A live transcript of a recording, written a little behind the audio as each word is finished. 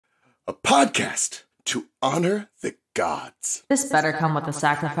a podcast to honor the gods. This better come with a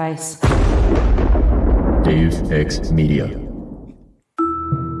sacrifice. Dave X Media.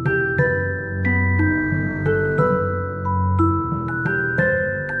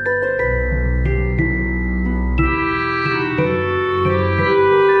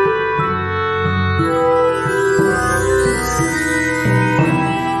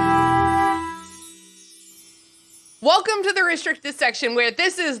 Welcome to the restricted section where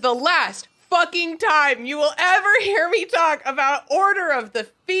this is the last fucking time you will ever hear me talk about Order of the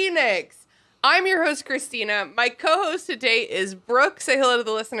Phoenix. I'm your host, Christina. My co-host today is Brooke. Say hello to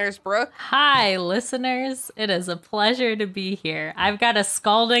the listeners, Brooke. Hi, listeners. It is a pleasure to be here. I've got a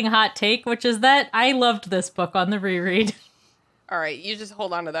scalding hot take, which is that I loved this book on the reread. All right, you just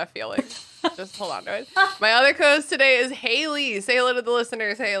hold on to that feeling. Just hold on to it. My other co-host today is Haley. Say hello to the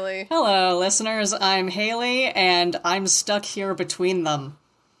listeners, Haley. Hello, listeners. I'm Haley, and I'm stuck here between them.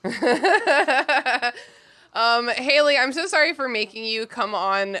 Haley, I'm so sorry for making you come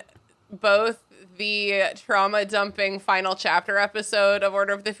on both the trauma-dumping final chapter episode of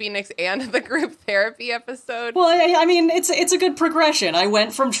Order of the Phoenix and the group therapy episode. Well, I mean, it's a good progression. I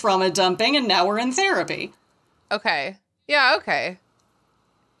went from trauma dumping, and now we're in therapy. Okay. Yeah, okay.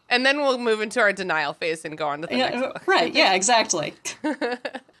 And then we'll move into our denial phase and go on to the next book. Right, yeah, exactly.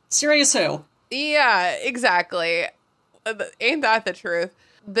 Serious who? Yeah, exactly. Ain't that the truth?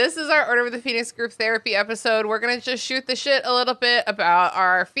 This is our Order of the Phoenix group therapy episode. We're going to just shoot the shit a little bit about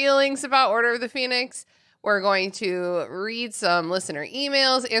our feelings about Order of the Phoenix. We're going to read some listener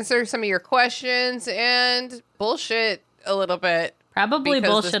emails, answer some of your questions, and bullshit a little bit. Probably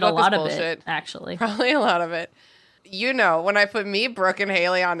bullshit a lot of it, actually. Probably a lot of it. You know, when I put me, Brooke, and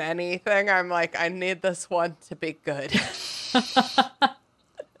Haley on anything, I'm like, I need this one to be good.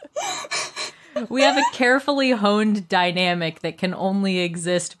 We have a carefully honed dynamic that can only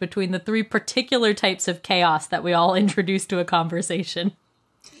exist between the three particular types of chaos that we all introduce to a conversation.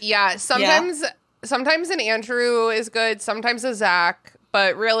 Yeah, sometimes an Andrew is good, sometimes a Zach,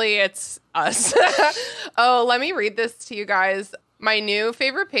 but really it's us. Oh, let me read this to you guys. My new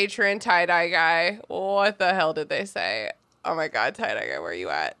favorite patron, Tie-Dye Guy. What the hell did they say? Oh my god, Tie-Dye Guy, where are you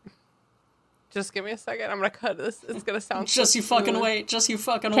at? Just give me a second. I'm going to cut this. It's going to sound Just you fucking wait. Just you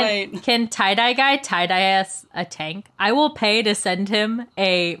fucking wait. Can Tie-Dye Guy tie-dye us a tank? I will pay to send him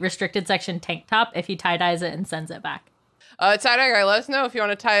a restricted section tank top if he tie-dyes it and sends it back. Tie-Dye Guy, let us know if you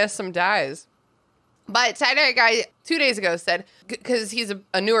want to tie us some dyes. But Tie-Dye Guy 2 days ago said, because he's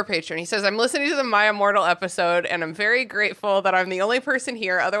a newer patron, he says, I'm listening to the My Immortal episode, and I'm very grateful that I'm the only person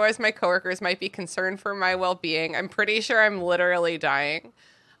here. Otherwise, my coworkers might be concerned for my well-being. I'm pretty sure I'm literally dying.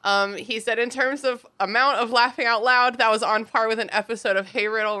 He said, in terms of amount of laughing out loud, that was on par with an episode of Hey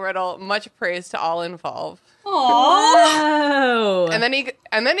Riddle Riddle. Much praise to all involved. Aww. And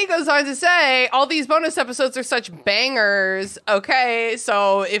then he goes on to say, all these bonus episodes are such bangers. Okay,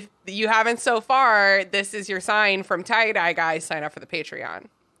 so if you haven't so far, this is your sign from Tie-Dye Guy. Sign up for the Patreon.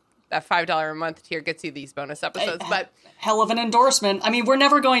 That $5 a month tier gets you these bonus episodes. But hell of an endorsement. I mean, we're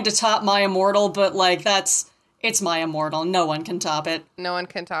never going to top My Immortal, but like it's My Immortal. No one can top it. No one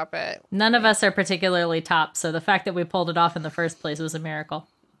can top it. None of us are particularly top, so the fact that we pulled it off in the first place was a miracle.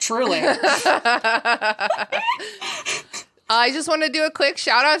 Truly. I just want to do a quick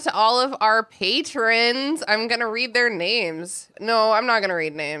shout out to all of our patrons. I'm going to read their names. No, I'm not going to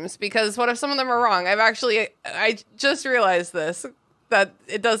read names because what if some of them are wrong? I just realized this, that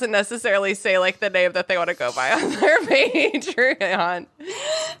it doesn't necessarily say like the name that they want to go by on their Patreon.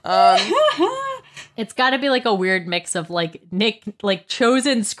 It's got to be like a weird mix of like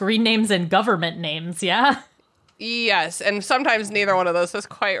chosen screen names and government names, yeah? Yes, and sometimes neither one of those is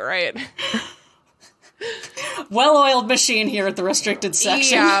quite right. Well-oiled machine here at the restricted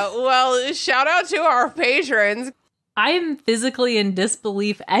section. Yeah, well, shout out to our patrons. I am physically in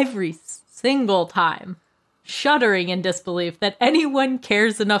disbelief every single time, shuddering in disbelief that anyone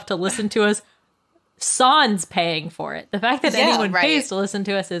cares enough to listen to us. Sans paying for it. The fact that anyone pays to listen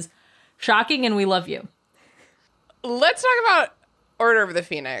to us is shocking, and we love you. Let's talk about Order of the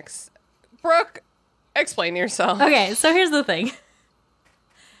Phoenix. Brooke, explain yourself. Okay, so here's the thing.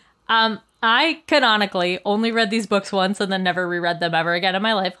 I canonically only read these books once and then never reread them ever again in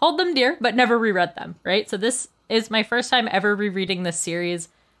my life. Hold them dear, but never reread them, right? So this is my first time ever rereading this series,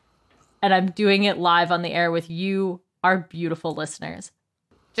 and I'm doing it live on the air with you, our beautiful listeners.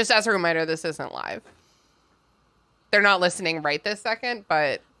 Just as a reminder, this isn't live. They're not listening right this second,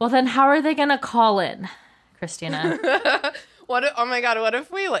 but... Well, then how are they going to call in, Christina? Oh my god, what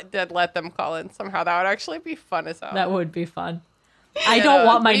if we did let them call in somehow? That would actually be fun as hell. That would be fun. I don't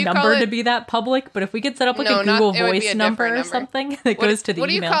want my number to be that public, but if we could set up like a Google Voice number or something that goes to the email. What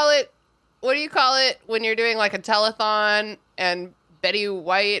do you call it? what do you call it when you're doing like a telethon and Betty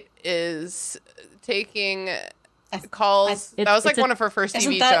White is taking calls? That was like one of her first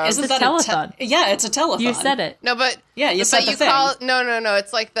TV shows. Isn't that telethon? Yeah, it's a telethon. You said it. No, but yeah, you said the thing. No.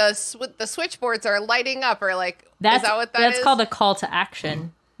 It's like the switchboards are lighting up, or like is that what that is? That's called a call to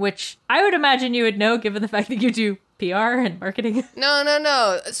action, which I would imagine you would know given the fact that you do PR and marketing.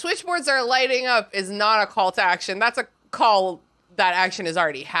 No. Switchboards are lighting up is not a call to action. That's a call that action is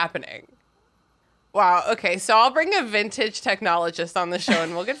already happening. Wow. Okay, so I'll bring a vintage technologist on the show,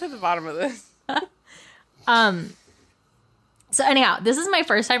 and we'll get to the bottom of this. So anyhow, this is my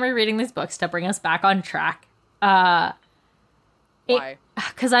first time rereading these books to bring us back on track. Why?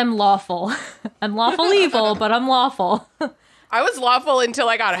 Because I'm lawful. I'm lawful evil, but I'm lawful. I was lawful until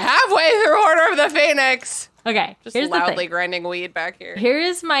I got halfway through Order of the Phoenix. Okay, just loudly grinding weed back here. Here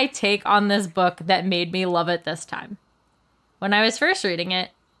is my take on this book that made me love it this time. When I was first reading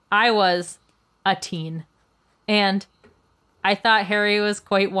it, I was a teen. And I thought Harry was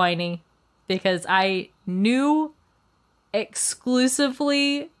quite whiny because I knew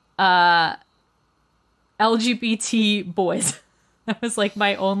exclusively LGBT boys. That was like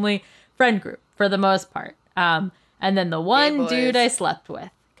my only friend group for the most part. And then the one dude I slept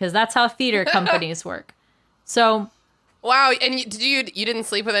with, because that's how theater companies work. So, wow, and you didn't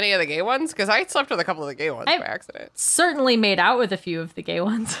sleep with any of the gay ones? Because I slept with a couple of the gay ones by accident. Certainly made out with a few of the gay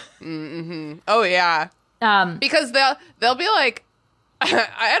ones. Mm-hmm. Oh yeah, because they'll be like, I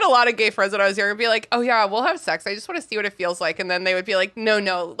had a lot of gay friends when I was younger. Be like, oh yeah, we'll have sex. I just want to see what it feels like, and then they would be like,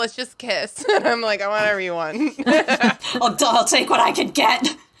 no, let's just kiss. And I'm like, I want everyone. I'll take what I can get.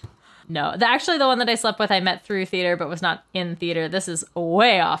 No, actually the one that I slept with, I met through theater, but was not in theater. This is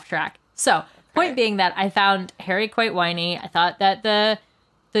way off track. So, point being that I found Harry quite whiny. I thought that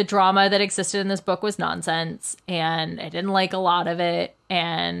the drama that existed in this book was nonsense, and I didn't like a lot of it,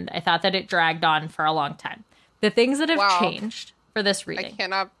 and I thought that it dragged on for a long time. The things that have changed for this reading. I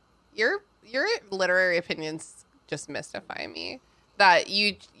cannot. Your literary opinions just mystify me. That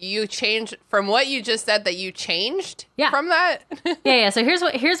you changed from what you just said. That you changed from that. yeah. So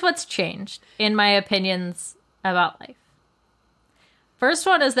here's what's changed in my opinions about life. First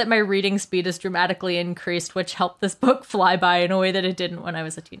one is that my reading speed is dramatically increased, which helped this book fly by in a way that it didn't when I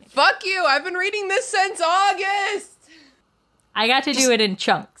was a teenager. Fuck you! I've been reading this since August. I got to do it in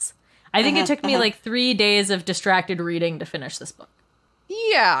chunks. I think it took me like 3 days of distracted reading to finish this book.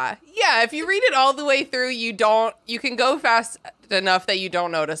 Yeah. If you read it all the way through, you can go fast enough that you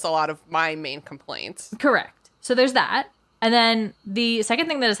don't notice a lot of my main complaints. Correct. So there's that. And then the second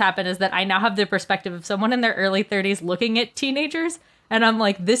thing that has happened is that I now have the perspective of someone in their early 30s looking at teenagers. And I'm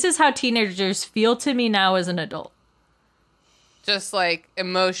like, this is how teenagers feel to me now as an adult. Just like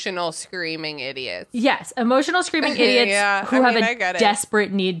emotional screaming idiots. Yes, emotional screaming idiots who have a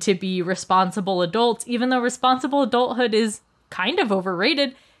desperate need to be responsible adults, even though responsible adulthood is kind of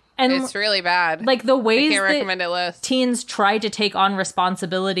overrated. And it's really bad. Like the ways that teens try to take on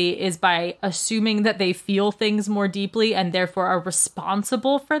responsibility is by assuming that they feel things more deeply and therefore are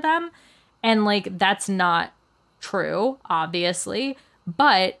responsible for them. And like, that's not true, obviously.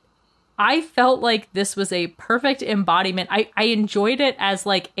 But I felt like this was a perfect embodiment. I enjoyed it as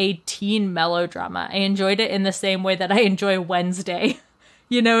like a teen melodrama. I enjoyed it in the same way that I enjoy Wednesday.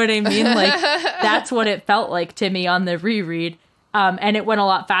 You know what I mean? Like, that's what it felt like to me on the reread. And it went a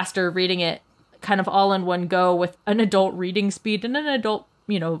lot faster reading it kind of all in one go with an adult reading speed and an adult,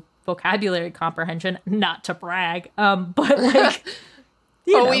 vocabulary comprehension. Not to brag, but like...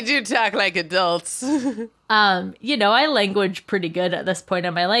 we do talk like adults. I language pretty good at this point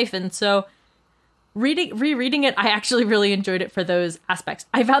in my life. And so rereading it, I actually really enjoyed it for those aspects.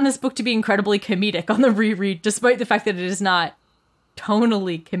 I found this book to be incredibly comedic on the reread, despite the fact that it is not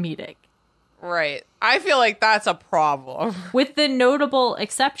tonally comedic. Right. I feel like that's a problem. With the notable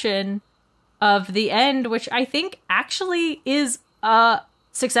exception of the end, which I think actually is a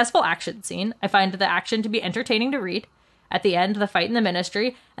successful action scene. I find the action to be entertaining to read. At the end, the fight in the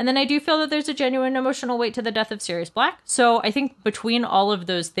ministry. And then I do feel that there's a genuine emotional weight to the death of Sirius Black. So I think between all of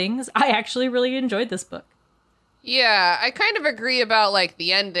those things, I actually really enjoyed this book. Yeah, I kind of agree about like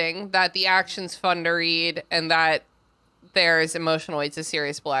the ending, that the action's fun to read and that there's emotional weight to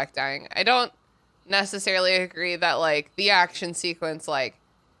Sirius Black dying. I don't necessarily agree that like the action sequence like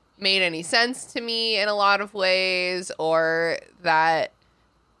made any sense to me in a lot of ways, or that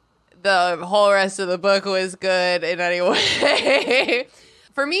the whole rest of the book was good in any way.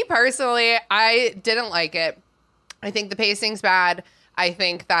 For me personally, I didn't like it. I think the pacing's bad. I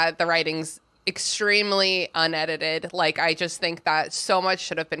think that the writing's extremely unedited. Like, I just think that so much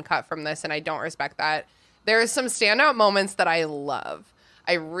should have been cut from this, and I don't respect that. There are some standout moments that I love.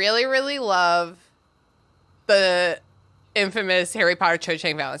 I really, really love the infamous Harry Potter Cho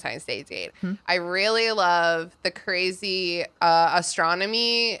Chang Valentine's Day date. I really love the crazy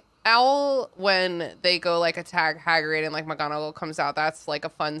astronomy owl when they go like attack Hagrid and like McGonagall comes out. That's like a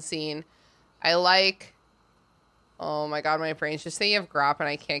fun scene. I like, oh my god, my brain's just thinking of Grop and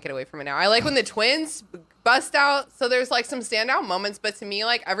I can't get away from it now. I like when the twins bust out. So there's like some standout moments, but to me,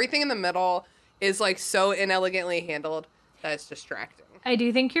 like everything in the middle is like so inelegantly handled that it's distracting. I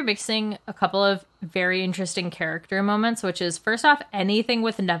do think you're mixing a couple of very interesting character moments, which is, first off, anything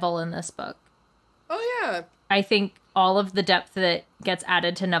with Neville in this book. Oh, yeah. I think all of the depth that gets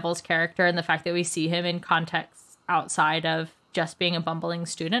added to Neville's character and the fact that we see him in contexts outside of just being a bumbling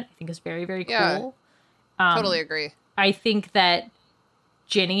student, I think is very, very cool. Totally agree. I think that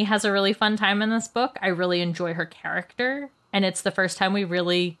Ginny has a really fun time in this book. I really enjoy her character. And it's the first time we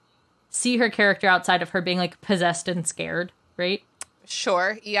really see her character outside of her being like possessed and scared, right?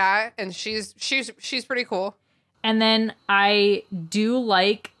 Sure, yeah, and she's pretty cool. And then I do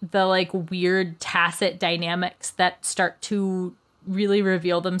like the like weird tacit dynamics that start to really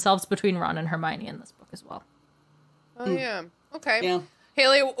reveal themselves between Ron and Hermione in this book as well. Oh yeah, okay. Yeah.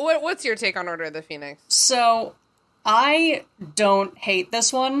 Haley, what's your take on Order of the Phoenix? So, I don't hate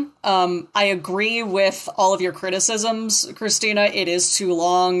this one. I agree with all of your criticisms, Christina. It is too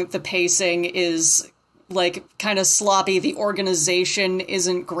long. The pacing is like kind of sloppy. The organization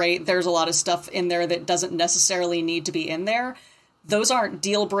isn't great. There's a lot of stuff in there that doesn't necessarily need to be in there. Those aren't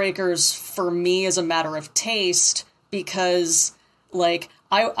deal breakers for me as a matter of taste, because like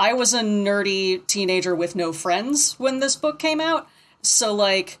I was a nerdy teenager with no friends when this book came out. So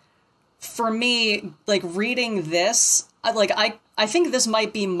like for me, like reading this, I think this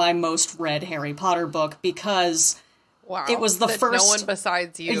might be my most read Harry Potter book, because wow, it was the first. No one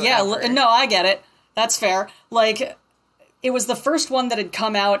besides you. Yeah, ever. No, I get it. That's fair. Like, it was the first one that had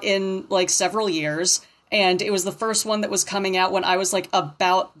come out in, like, several years, and it was the first one that was coming out when I was, like,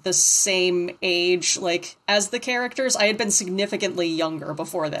 about the same age, like, as the characters. I had been significantly younger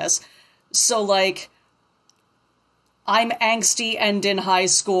before this. So, like, I'm angsty and in high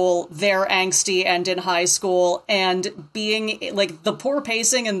school, they're angsty and in high school, and being, like, the poor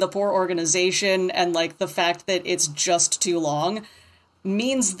pacing and the poor organization and, like, the fact that it's just too long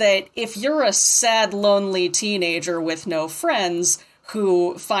means that if you're a sad, lonely teenager with no friends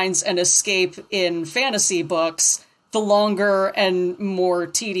who finds an escape in fantasy books, the longer and more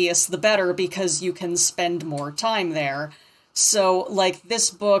tedious the better, because you can spend more time there. So, like, this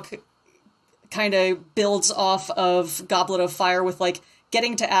book kind of builds off of Goblet of Fire with, like,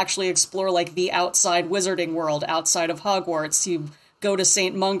 getting to actually explore, like, the outside wizarding world outside of Hogwarts. You go to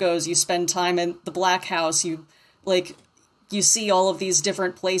St. Mungo's, you spend time in the Black House, you, like, you see all of these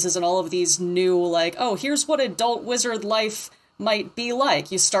different places and all of these new, like, oh, here's what adult wizard life might be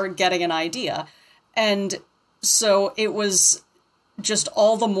like. You start getting an idea. And so it was just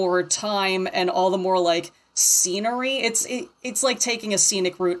all the more time and all the more, like, scenery. It's like taking a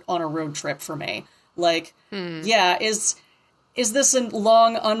scenic route on a road trip for me. Like, yeah, is this a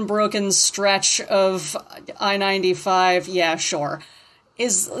long, unbroken stretch of I-95? Yeah, sure.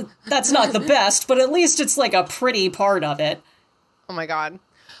 That's not the best, but at least it's like a pretty part of it. Oh my god.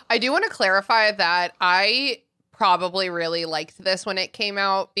 I do want to clarify that I probably really liked this when it came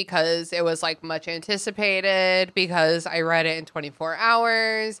out because it was like much anticipated, because I read it in 24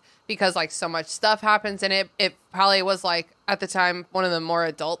 hours, because like so much stuff happens in it. It probably was like at the time one of the more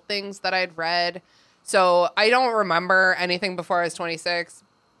adult things that I'd read. So I don't remember anything before I was 26,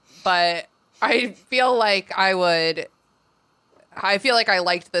 but I feel like I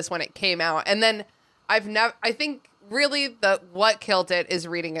liked this when it came out. And then I think really what killed it is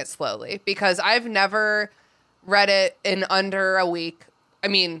reading it slowly, because I've never read it in under a week. I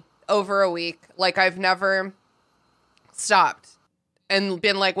mean, over a week. Like, I've never stopped and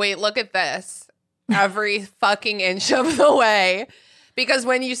been like, wait, look at this every fucking inch of the way. Because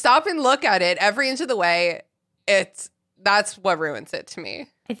when you stop and look at it every inch of the way, that's what ruins it to me.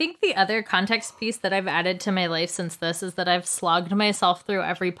 I think the other context piece that I've added to my life since this is that I've slogged myself through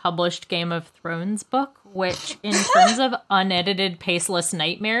every published Game of Thrones book, which in terms of unedited, paceless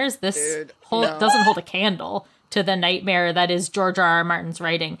nightmares, this doesn't hold a candle to the nightmare that is George R.R. Martin's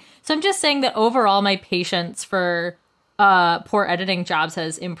writing. So I'm just saying that overall my patience for poor editing jobs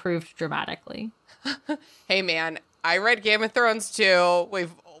has improved dramatically. Hey man, I read Game of Thrones too.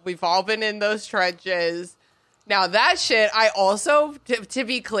 We've all been in those trenches. Now that shit, I also, to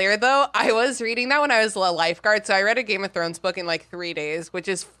be clear though, I was reading that when I was a lifeguard, so I read a Game of Thrones book in like 3 days, which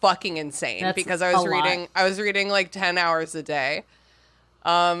is fucking insane. That's because I was reading like 10 hours a day.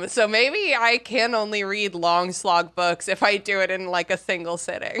 So maybe I can only read long slog books if I do it in like a single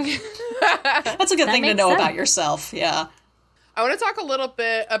sitting. That's a good thing to know about yourself. Yeah. I want to talk a little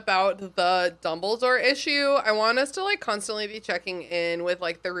bit about the Dumbledore issue. I want us to like constantly be checking in with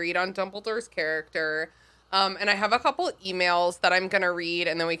like the read on Dumbledore's character. And I have a couple emails that I'm going to read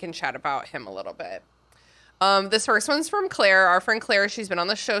and then we can chat about him a little bit. This first one's from Claire, our friend Claire. She's been on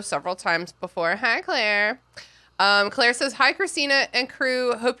the show several times before. Hi, Claire. Claire says, hi, Christina and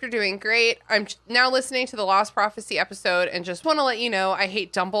crew. Hope you're doing great. I'm now listening to the Lost Prophecy episode and just want to let you know I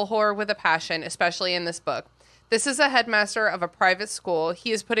hate Dumbledore with a passion, especially in this book. This is a headmaster of a private school.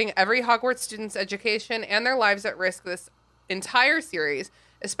 He is putting every Hogwarts student's education and their lives at risk this entire series,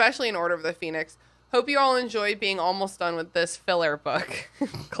 especially in Order of the Phoenix. Hope you all enjoy being almost done with this filler book.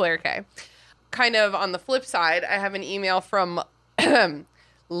 Claire K. Kind of on the flip side, I have an email from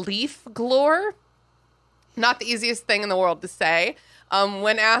Leaf Glore. Not the easiest thing in the world to say.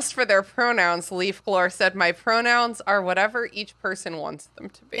 When asked for their pronouns, Leaf Glore said, my pronouns are whatever each person wants them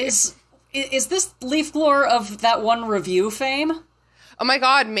to be. Is this Leaf Glore of that one review fame? Oh my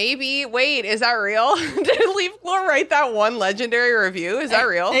god, maybe. Wait, is that real? Did Leaf Glore write that one legendary review? Is that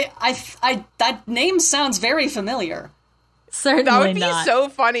real? That name sounds very familiar. Certainly That would be not. so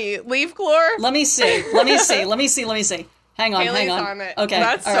funny. Leaf Glore? Let me see. Hang on, Haley's hang on. on it. Okay,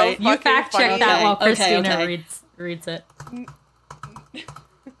 That's all so right. funny. You fact check that Okay, while okay, Christina okay. reads it.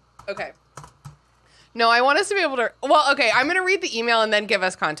 Okay. No, I want us to be able to... Well, okay, I'm going to read the email and then give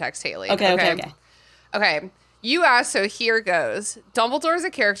us context, Haley. Okay. Okay. You asked, so here goes. Dumbledore is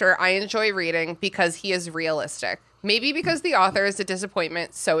a character I enjoy reading because he is realistic. Maybe because the author is a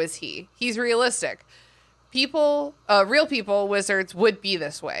disappointment, so is he. He's realistic. Real people, wizards, would be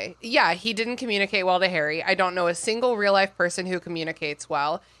this way. Yeah, he didn't communicate well to Harry. I don't know a single real-life person who communicates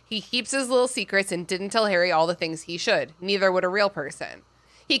well. He keeps his little secrets and didn't tell Harry all the things he should. Neither would a real person.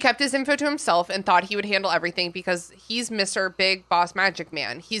 He kept his info to himself and thought he would handle everything because he's Mr. Big Boss Magic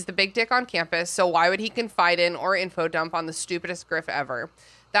Man. He's the big dick on campus, so why would he confide in or info dump on the stupidest griff ever?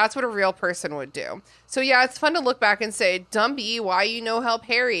 That's what a real person would do. So yeah, it's fun to look back and say, Dumby, why you no help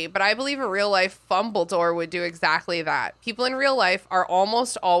Harry? But I believe a real life Fumbledore would do exactly that. People in real life are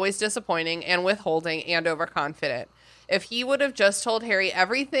almost always disappointing and withholding and overconfident. If he would have just told Harry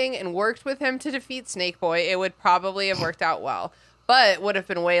everything and worked with him to defeat Snake Boy, it would probably have worked out well. But would have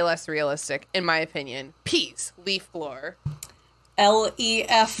been way less realistic, in my opinion. Peace, Leaf Glore. Lefglor?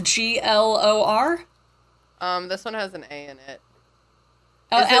 This one has an A in it.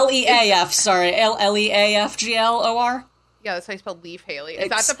 Leaf, sorry. Leafglor? Yeah, that's how you spell Leaf, Haley. Is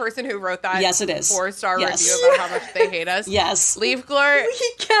that the person who wrote that? Yes, it is. 4-star Yes. review about how much they hate us? Yes. Leaf Glore.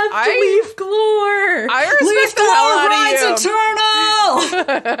 He kept Leaf Glore. I respect the hell out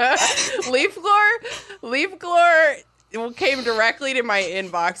of you. Leaf Glore came directly to my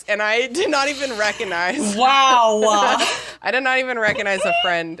inbox, and I did not even recognize. Wow. I did not even recognize a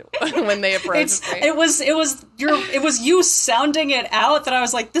friend when they approached me. It was you sounding it out that I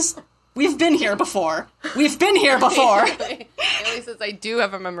was like, we've been here before. Haley says, I do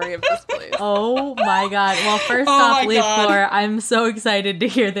have a memory of this place. Oh my god. Well, first off, Leaf Glore, I'm so excited to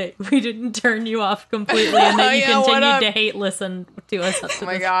hear that we didn't turn you off completely and that you continued to hate listen to us up to Oh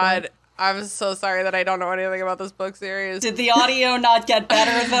my this god. point. I'm so sorry that I don't know anything about this book series. Did the audio not get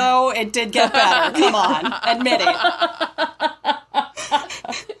better, though? It did get better. Come on. Admit it.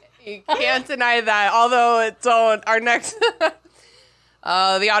 You can't deny that. Although it's our next...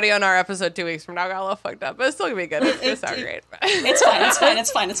 the audio in our episode 2 weeks from now got a little fucked up. But it's still going to be good. It's going to sound great.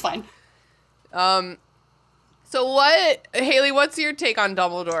 It's fine. So Haley, what's your take on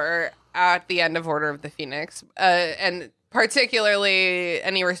Dumbledore at the end of Order of the Phoenix? And particularly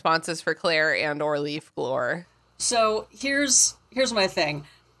any responses for Claire and or Leaf Glore? So here's my thing.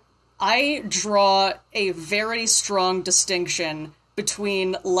 I draw a very strong distinction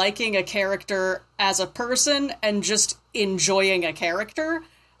between liking a character as a person and just enjoying a character.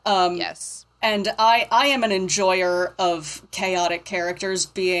 Yes. And I am an enjoyer of chaotic characters,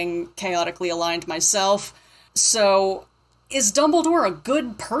 being chaotically aligned myself. So, is Dumbledore a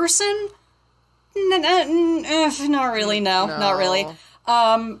good person? Not really, no. Not really.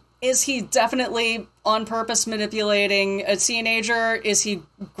 Is he definitely on purpose manipulating a teenager? Is he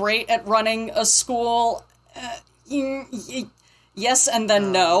great at running a school? Yes and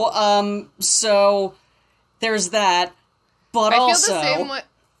then no. So there's that. But I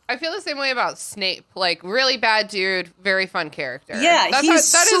feel the same way about Snape. Like, really bad dude, very fun character. Yeah, that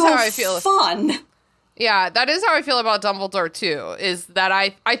is how I feel. Fun. Yeah, that is how I feel about Dumbledore too. Is that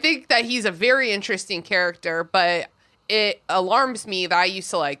I think that he's a very interesting character, but it alarms me that I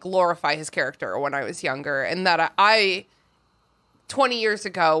used to like glorify his character when I was younger, and that I 20 years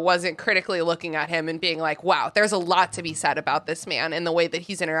ago wasn't critically looking at him and being like, wow, there's a lot to be said about this man and the way that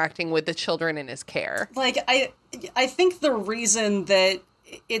he's interacting with the children in his care. Like, I think the reason that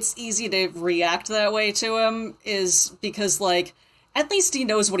it's easy to react that way to him is because, like, at least he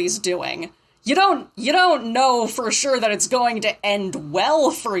knows what he's doing. You don't know for sure that it's going to end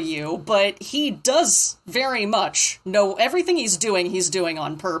well for you, but he does very much know everything he's doing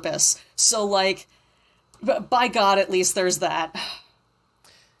on purpose. So, like, by God, at least there's that.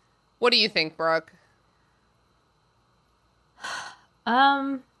 What do you think, Brooke?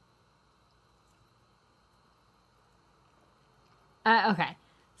 Okay.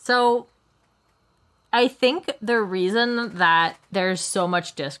 So I think the reason that there's so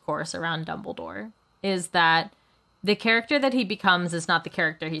much discourse around Dumbledore is that the character that he becomes is not the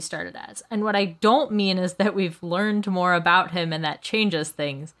character he started as. And what I don't mean is that we've learned more about him and that changes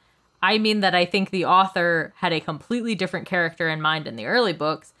things. I mean that I think the author had a completely different character in mind in the early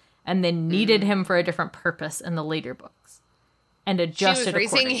books and then needed him for a different purpose in the later books. And adjusted accordingly.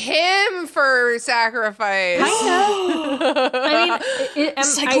 She was raising him for sacrifice. I mean,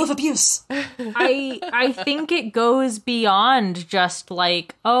 cycle of abuse. I think it goes beyond just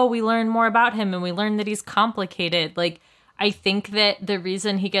like, oh, we learn more about him and we learn that he's complicated. Like, I think that the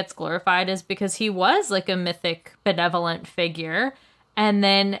reason he gets glorified is because he was like a mythic, benevolent figure. And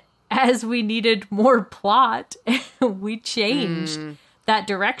then as we needed more plot, we changed that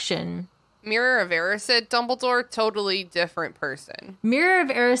direction. Mirror of Erised Dumbledore, totally different person. Mirror of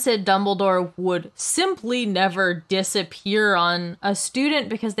Erised Dumbledore would simply never disappear on a student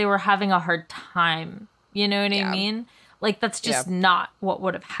because they were having a hard time. You know what I mean? Like, that's just not what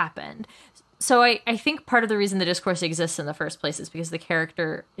would have happened. So I think part of the reason the discourse exists in the first place is because the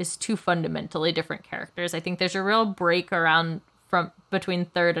character is two fundamentally different characters. I think there's a real break around between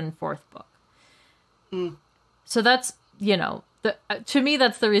third and fourth book. So that's, you know, to me,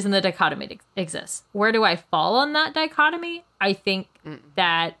 that's the reason the dichotomy exists. Where do I fall on that dichotomy? I think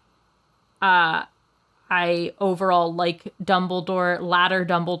that I overall like latter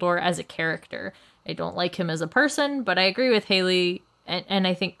Dumbledore as a character. I don't like him as a person, but I agree with Haley, and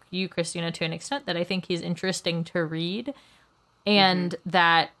I think you, Christina, to an extent, that I think he's interesting to read. And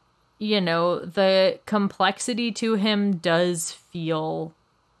that, you know, the complexity to him does feel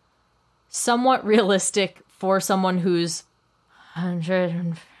somewhat realistic for someone who's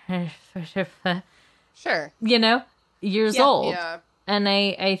 100 sure, you know, years old. Yeah. And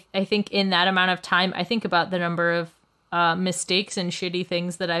I think in that amount of time, I think about the number of mistakes and shitty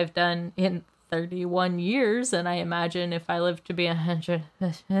things that I've done in 31 years, and I imagine if I lived to be 100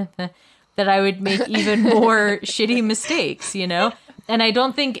 that I would make even more shitty mistakes, you know? And I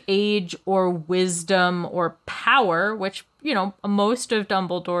don't think age or wisdom or power, which, you know, most of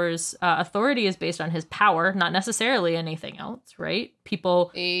Dumbledore's authority is based on his power, not necessarily anything else, right?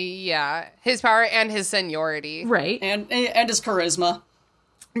 People... Yeah, his power and his seniority. Right. And his charisma.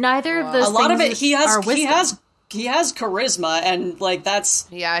 Neither of those a lot things of it, he has charisma, and, like, that's...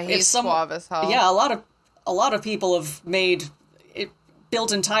 Yeah, he's suave as hell. Yeah, a lot of people have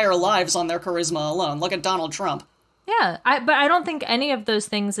built entire lives on their charisma alone. Look at Donald Trump. Yeah, but I don't think any of those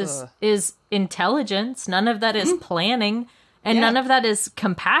things is intelligence. None of that is planning, and none of that is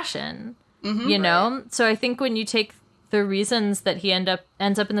compassion. You know, so I think when you take the reasons that he ends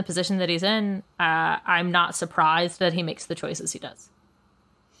up in the position that he's in, I'm not surprised that he makes the choices he does.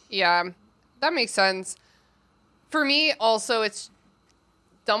 Yeah, that makes sense. For me, also,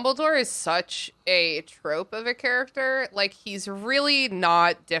 Dumbledore is such a trope of a character. Like, he's really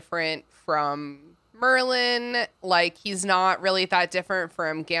not different from Merlin. Like, he's not really that different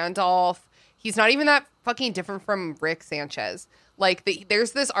from Gandalf. He's not even that fucking different from Rick Sanchez. Like,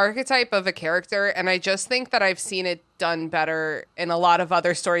 there's this archetype of a character, and I just think that I've seen it done better in a lot of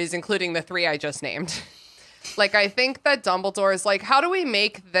other stories, including the 3 I just named. Like, I think that Dumbledore is like, how do we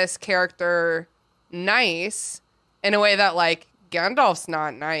make this character nice in a way that, like, Gandalf's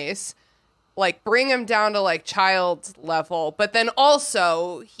not nice? Like, bring him down to, like, child level. But then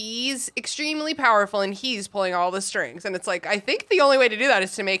also, he's extremely powerful and he's pulling all the strings. And it's like, I think the only way to do that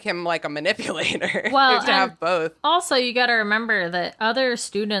is to make him, like, a manipulator. Well, you have to have both. Also, you got to remember that other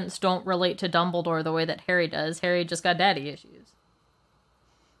students don't relate to Dumbledore the way that Harry does. Harry just got daddy issues.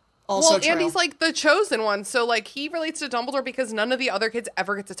 Also true. And he's, like, the chosen one. So, like, he relates to Dumbledore because none of the other kids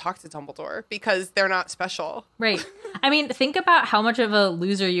ever get to talk to Dumbledore because they're not special. Right. I mean, think about how much of a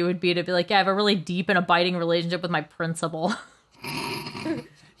loser you would be to be like, yeah, I have a really deep and abiding relationship with my principal. Do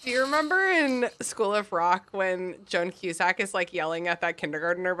you remember in School of Rock when Joan Cusack is, like, yelling at that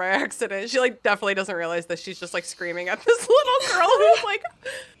kindergartner by accident? She, like, definitely doesn't realize that she's just, like, screaming at this little girl who's like,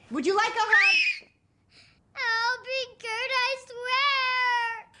 would you like a hug? I'll be good, I swear.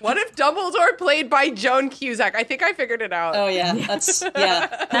 What if Dumbledore played by Joan Cusack? I think I figured it out. Oh, yeah. That's,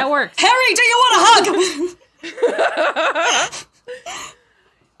 yeah. That works. Harry, do you want a hug?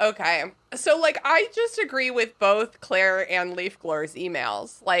 Okay. So, like, I just agree with both Claire and Leafglore's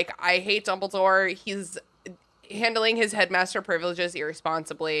emails. Like, I hate Dumbledore. He's handling his headmaster privileges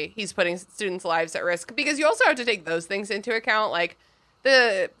irresponsibly. He's putting students' lives at risk. Because you also have to take those things into account. Like,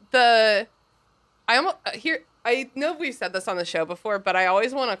 I know we've said this on the show before, but I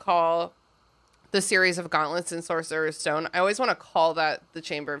always want to call the series of Gauntlets and Sorcerer's Stone, I always want to call that the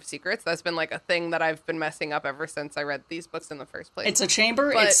Chamber of Secrets. That's been like a thing that I've been messing up ever since I read these books in the first place. It's a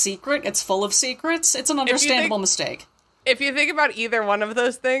chamber, But it's secret, it's full of secrets. It's an understandable mistake. if you think about either one of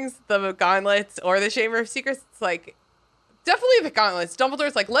those things, the Gauntlets or the Chamber of Secrets, it's like, definitely the Gauntlets.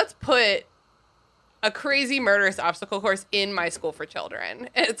 Dumbledore's like, let's put a crazy murderous obstacle course in my school for children.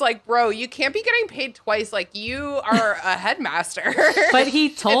 And it's like, bro, you can't be getting paid twice. Like, you are a headmaster. But he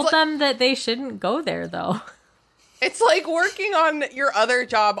told them that they shouldn't go there, though. It's like working on your other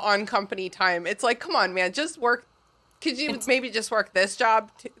job on company time. It's like, come on, man, just work. Could you maybe just work this job,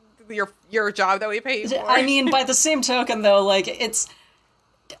 your job that we pay you for? I mean, by the same token, though, like,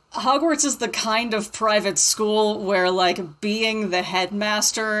 Hogwarts is the kind of private school where, like, being the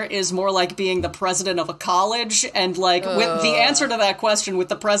headmaster is more like being the president of a college, and, like, with the answer to that question with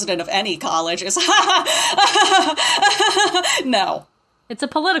the president of any college is, no. It's a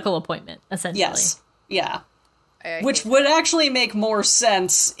political appointment, essentially. Yes. Yeah. Which would actually make more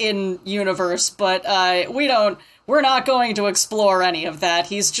sense in universe, but we're not going to explore any of that.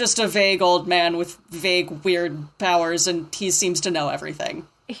 He's just a vague old man with vague, weird powers, and he seems to know everything.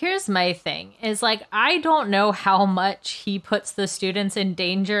 Here's my thing, is like, I don't know how much he puts the students in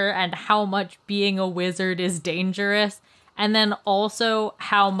danger and how much being a wizard is dangerous. And then also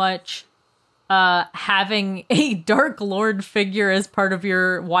how much having a Dark Lord figure as part of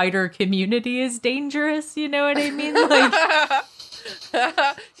your wider community is dangerous. You know what I mean? Like,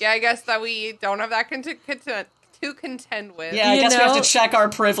 yeah, I guess that we don't have that to contend with. Yeah, I guess we have to check our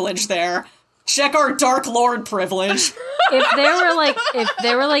privilege there. Check our Dark Lord privilege. If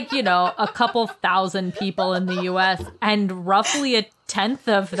there were like, you know, a couple thousand people in the US and roughly a 10th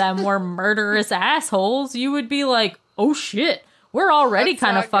of them were murderous assholes, you would be like, oh shit, we're already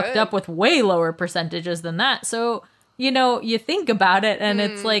kind of fucked up with way lower percentages than that. So, you know, you think about it and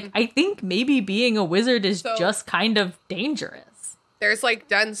it's like, I think maybe being a wizard is just kind of dangerous. There's, like,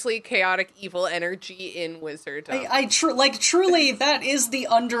 densely chaotic evil energy in wizardom. Truly, that is the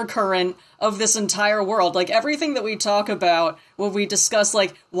undercurrent of this entire world. Like, everything that we talk about when we discuss,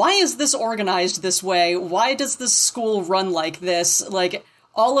 like, why is this organized this way? Why does this school run like this? Like,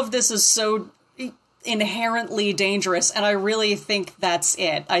 all of this is so inherently dangerous, and I really think that's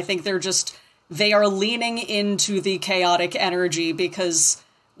it. I think they are leaning into the chaotic energy because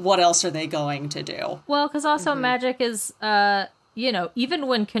what else are they going to do? Well, because also magic is, you know, even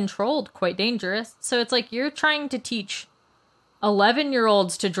when controlled, quite dangerous. So it's like you're trying to teach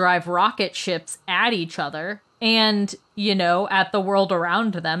 11-year-olds to drive rocket ships at each other and, you know, at the world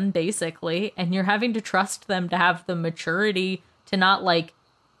around them, basically. And you're having to trust them to have the maturity to not, like,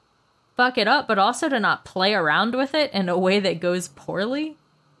 fuck it up, but also to not play around with it in a way that goes poorly.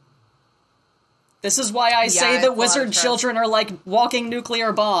 This is why I say that wizard children are like walking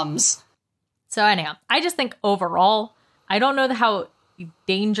nuclear bombs. So anyhow, I just think overall, I don't know how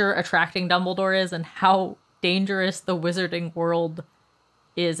danger attracting Dumbledore is and how dangerous the wizarding world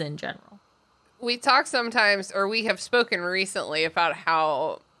is in general. We talk sometimes, or we have spoken recently about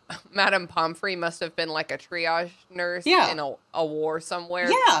how Madame Pomfrey must have been like a triage nurse in a war somewhere.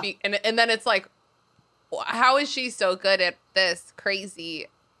 Yeah. And then it's like, how is she so good at this craziness?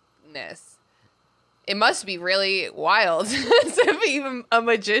 It must be really wild to be a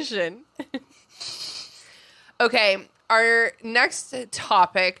magician. Okay. Our next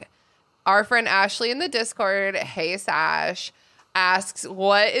topic, our friend Ashley in the Discord, hey Sash, asks,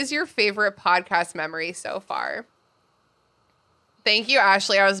 what is your favorite podcast memory so far? Thank you,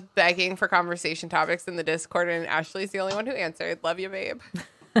 Ashley. I was begging for conversation topics in the Discord, and Ashley's the only one who answered. Love you, babe.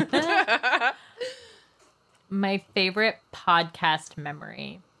 My favorite podcast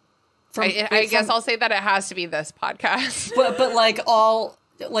memory. I guess I'll say that it has to be this podcast. But like all,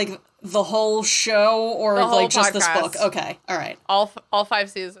 like the whole show or like just this book? Okay. All right. All 5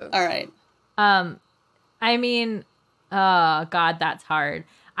 seasons. All right. I mean, oh God, that's hard.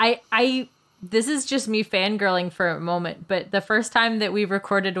 This is just me fangirling for a moment, but the first time that we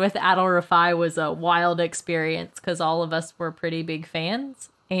recorded with Adil Rafai was a wild experience because all of us were pretty big fans.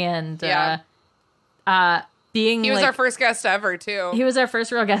 And he was our first guest ever, too. He was our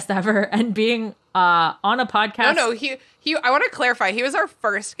first real guest ever. And being on a podcast. No, he. I want to clarify. He was our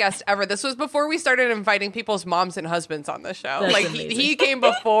first guest ever. This was before we started inviting people's moms and husbands on the show. That's like amazing. he came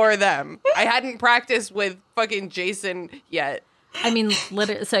before them. I hadn't practiced with fucking Jason yet. I mean,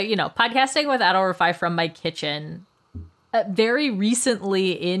 literally, so, podcasting with Adol Rafai from my kitchen, very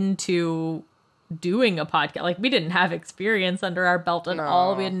recently into doing a podcast. Like, we didn't have experience under our belt at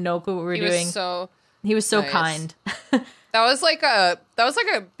all. We had no clue what we were doing. He was so nice. kind. That was like a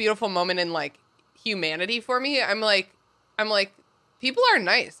beautiful moment in like humanity for me. I'm like, people are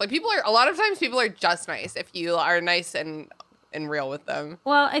nice. Like a lot of times people are just nice if you are nice and real with them.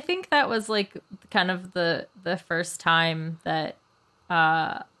 Well, I think that was like kind of the first time that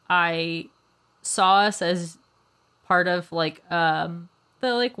I saw us as part of like the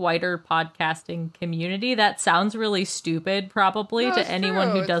like wider podcasting community. That sounds really stupid probably to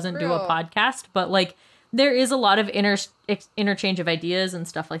anyone who doesn't do a podcast, but like there is a lot of interchange of ideas and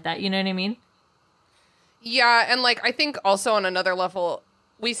stuff like that. You know what I mean? Yeah, and like I think also on another level,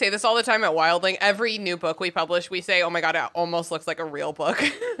 we say this all the time at Wildling. Every new book we publish, we say, "Oh my god, it almost looks like a real book."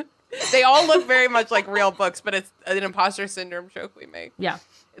 They all look very much like real books, but it's an imposter syndrome joke we make. Yeah.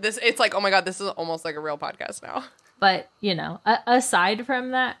 It's like, oh my god, this is almost like a real podcast now. But, aside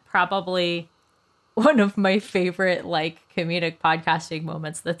from that, probably one of my favorite like comedic podcasting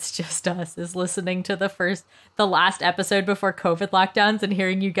moments that's just us is listening to the last episode before COVID lockdowns and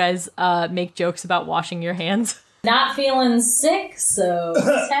hearing you guys make jokes about washing your hands. Not feeling sick, so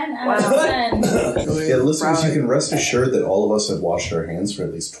 10 out of 10. Yeah, listeners, you can rest assured that all of us have washed our hands for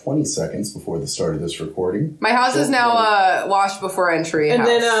at least 20 seconds before the start of this recording. My house is now washed before entry. And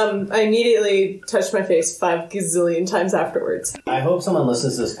then I immediately touched my face 5 gazillion times afterwards. I hope someone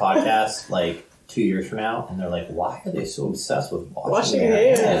listens to this podcast like 2 years from now and they're like, why are they so obsessed with washing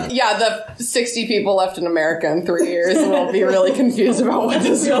their hands? Yeah, the 60 people left in America in 3 years will be really confused about what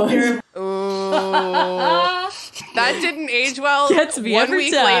this was. Ooh. That didn't age well. Gets me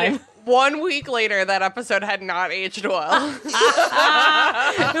every time. 1 week later, that episode had not aged well.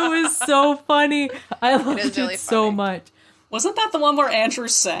 It was so funny. I loved it really so funny. much. Wasn't that the one where Andrew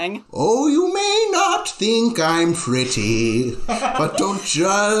sang? Oh, you may not think I'm pretty, but don't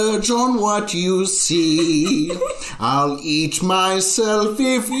judge on what you see. I'll eat myself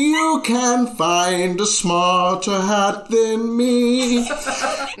if you can find a smarter hat than me.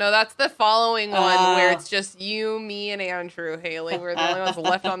 No, that's the following one where it's just you, me, and Andrew, Haley. We're the only ones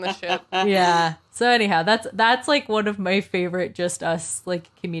left on the ship. Yeah. So anyhow, that's like one of my favorite just us like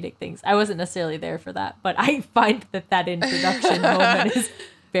comedic things. I wasn't necessarily there for that, but I find that introduction moment is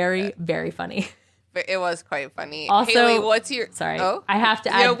very, very funny. But it was quite funny. Also, Haley, what's your... Sorry. Oh? I have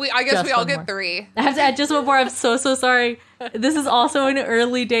to add... Yeah, I guess just we all one get more. 3. I have to add just one more. I'm so sorry. This is also an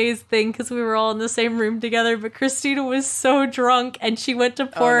early days thing because we were all in the same room together, but Christina was so drunk and she went to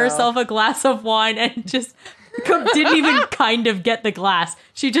pour herself a glass of wine and just didn't even kind of get the glass.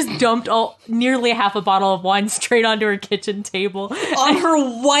 She just dumped nearly half a bottle of wine straight onto her kitchen table. On her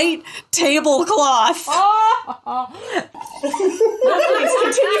white tablecloth. Please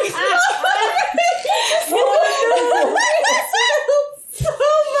continue. So much.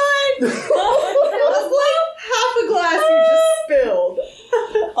 It was like half a glass you just spilled.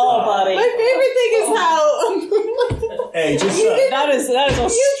 Oh, buddy. My favorite thing is how Hey, just That is a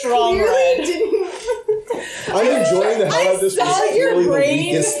you strong clearly red. didn't. I'm enjoying the hell out of this. I saw This is your really the brain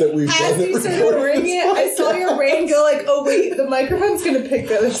weakest that we've as done. you started ringing it. I saw your brain go like, "Oh wait, the microphone's gonna pick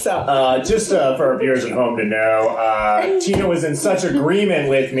this up." just for our viewers at home to know, Tina was in such agreement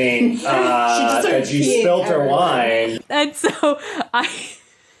with me that she peeing spilt her everywhere. wine. And so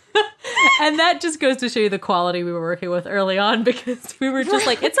and that just goes to show you the quality we were working with early on because we were just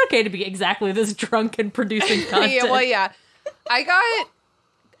like, it's okay to be exactly this drunk and producing content. Yeah, well, yeah. I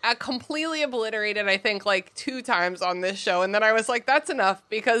got completely obliterated, I think, like 2 times on this show. And then I was like, that's enough.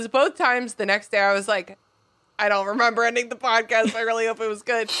 Because both times the next day I was like, I don't remember ending the podcast. I really hope it was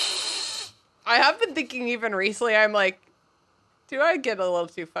good. I have been thinking even recently, I'm like, do I get a little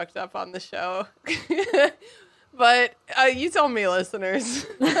too fucked up on the show? But you tell me, listeners.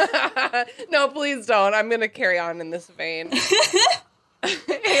 No, please don't. I'm going to carry on in this vein.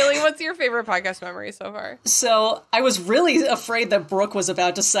 Haley, what's your favorite podcast memory so far? So I was really afraid that Brooke was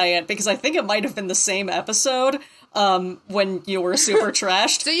about to say it because I think it might have been the same episode when you were super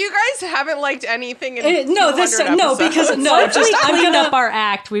trashed. So you guys haven't liked anything in because I'm Cleaned up our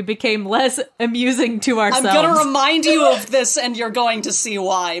act. We became less amusing to ourselves. I'm going to remind you of this and you're going to see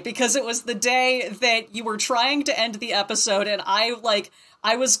why. Because it was the day that you were trying to end the episode and I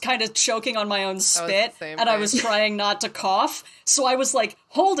was kind of choking on my own spit and I was trying not to cough. So I was like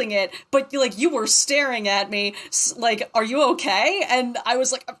holding it, but like you were staring at me like, are you okay? And I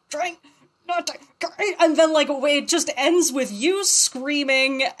was like, I'm trying And then, like, it just ends with you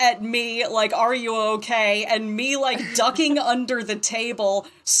screaming at me, like, are you okay? And me, like, ducking under the table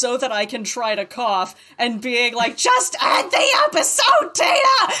so that I can try to cough and being like, just end the episode, Tina!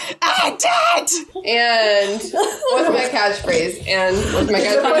 End it! And what's my catchphrase? And what's my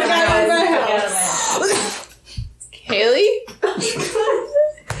catchphrase? Out of my house. Haley?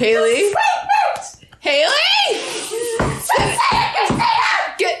 Haley? Haley?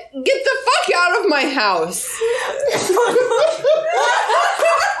 Get the fuck out of my house.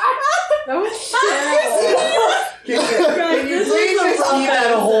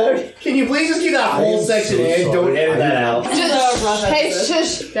 Can you please just keep that whole section in? Don't edit that out. Hey,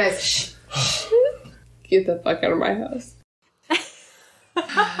 shush, guys, shh. Get the fuck out of my house.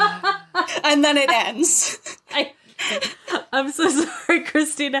 And then it ends. I'm so sorry,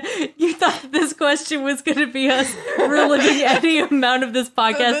 Christina. You thought this question was going to be us ruining any amount of this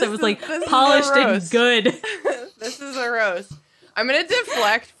podcast that was like polished and good. This is a roast. I'm going to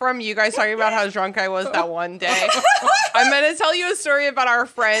deflect from you guys talking about how drunk I was that one day. I'm going to tell you a story about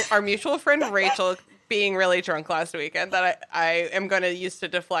our mutual friend Rachel being really drunk last weekend that I am going to use to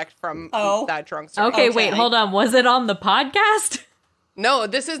deflect from that drunk story. Okay, wait, hold on. Was it on the podcast? No,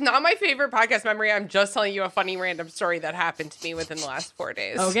 this is not my favorite podcast memory. I'm just telling you a funny random story that happened to me within the last 4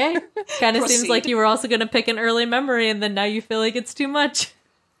 days. Okay. Kind of seems like you were also going to pick an early memory and then now you feel like it's too much.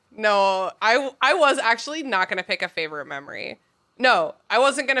 No, I was actually not going to pick a favorite memory. No, I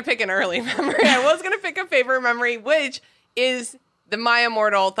wasn't going to pick an early memory. I was going to pick a favorite memory, which is the My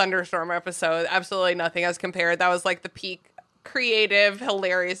Immortal Thunderstorm episode. Absolutely nothing as compared. That was like the peak creative,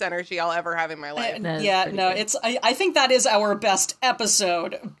 hilarious energy I'll ever have in my life. I think that is our best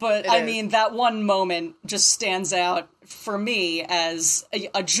episode, but I mean, that one moment just stands out for me as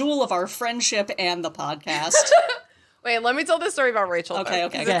a jewel of our friendship and the podcast. Wait, let me tell this story about Rachel. Okay,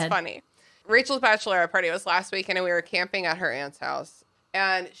 it's funny. Rachel's bachelorette party was last weekend, and we were camping at her aunt's house,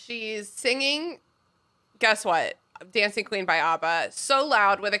 and she's singing, guess what? Dancing Queen by ABBA, so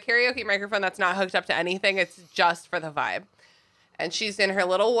loud with a karaoke microphone that's not hooked up to anything. It's just for the vibe. And she's in her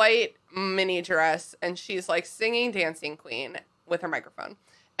little white mini dress, and she's like singing Dancing Queen with her microphone.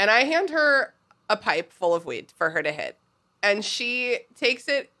 And I hand her a pipe full of weed for her to hit. And she takes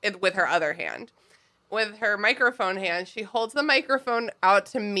it with her other hand. With her microphone hand, she holds the microphone out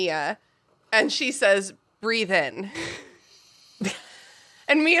to Mia, and she says, "Breathe in."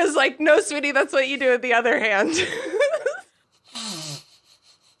 And Mia's like, "No, sweetie, that's what you do with the other hand."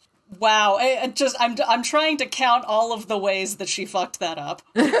 Wow, I'm trying to count all of the ways that she fucked that up.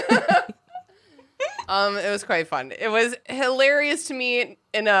 It was quite fun. It was hilarious to me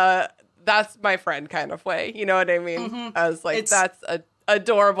in a that's my friend kind of way. You know what I mean? Mm-hmm. I was like, that's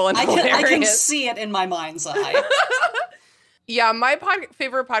adorable and hilarious. I can see it in my mind's eye. Yeah, my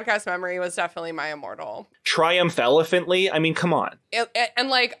favorite podcast memory was definitely My Immortal. Triumphantly? I mean, come on. And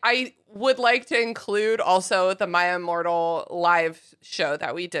like, I would like to include also the My Immortal live show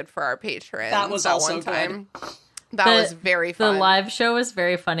that we did for our Patreon. That was also one time. good. That was very fun. The live show was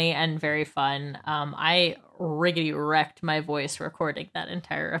very funny and very fun. I riggedy wrecked my voice recording that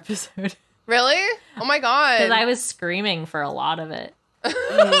entire episode. Really? Oh my god. Because I was screaming for a lot of it.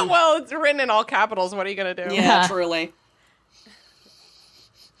 Well, it's written in all capitals. What are you going to do? Yeah, truly.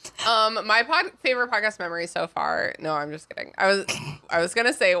 My favorite podcast memory so far. No, I'm just kidding. I was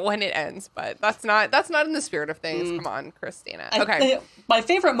gonna say when it ends, but that's not in the spirit of things. Come on, Christina. Okay. My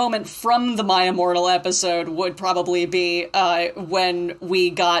favorite moment from the My Immortal episode would probably be when we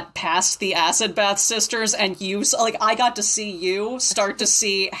got past the acid bath sisters, and I got to see you start to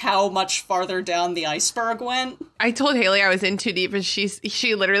see how much farther down the iceberg went. I told Haley I was in too deep, and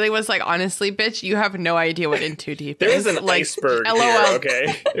she literally was like, "Honestly, bitch, you have no idea what in too deep is." There is an iceberg LOL. here,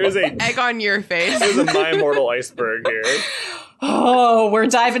 okay? There's a egg on your face. There's a My Immortal iceberg here. Oh, we're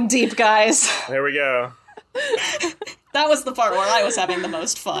diving deep, guys. There we go. That was the part where I was having the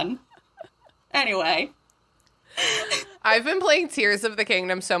most fun. Anyway. I've been playing Tears of the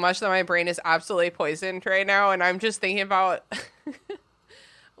Kingdom so much that my brain is absolutely poisoned right now, and I'm just thinking about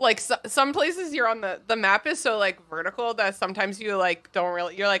like some places you're on the map is so like vertical that sometimes you like don't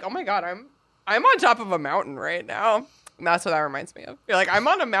really, you're like, oh my god, I'm on top of a mountain right now. And that's what that reminds me of. You're like, I'm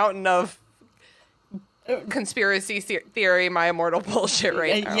on a mountain of conspiracy theory, My Immortal bullshit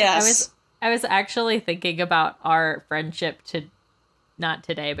right now. Yes. I was actually thinking about our friendship not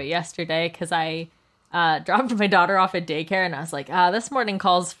today, but yesterday, because I dropped my daughter off at daycare, and I was like, this morning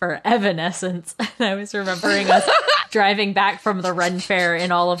calls for Evanescence. And I was remembering us driving back from the Ren Fair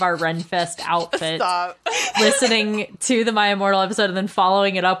in all of our Renfest outfits, listening to the My Immortal episode, and then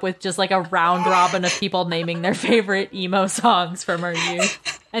following it up with just like a round robin of people naming their favorite emo songs from our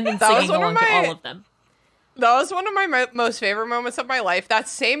youth. and then That was singing one of along to my- all of them. That was one of my most favorite moments of my life. That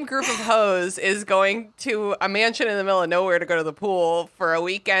same group of hoes is going to a mansion in the middle of nowhere to go to the pool for a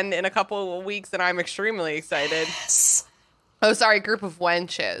weekend in a couple of weeks, and I'm extremely excited. Yes. Oh, sorry, group of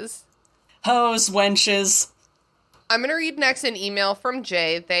wenches. Hoes, wenches. I'm going to read next an email from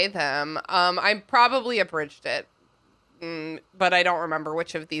Jay, they, them. I probably abridged it, but I don't remember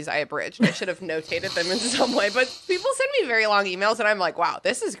which of these I abridged. I should have notated them in some way, but people send me very long emails, and I'm like, wow,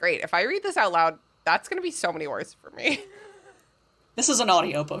 this is great. If I read this out loud, that's going to be so many words for me. This is an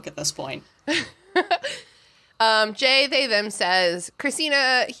audiobook at this point. Jay, they, them says,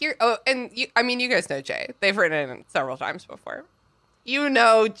 Christina, here. Oh, and you guys know Jay. They've written it several times before. You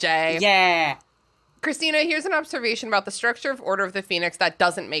know Jay. Yeah. Christina, here's an observation about the structure of Order of the Phoenix that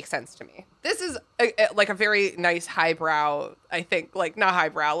doesn't make sense to me. This is like a very nice highbrow, I think, like not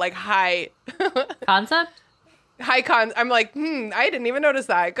highbrow, like high Concept? I'm like, I didn't even notice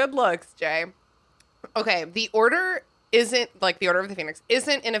that. Good looks, Jay. Okay, the Order isn't, like the Order of the Phoenix,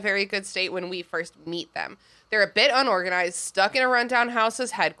 isn't in a very good state when we first meet them. They're a bit unorganized, stuck in a rundown house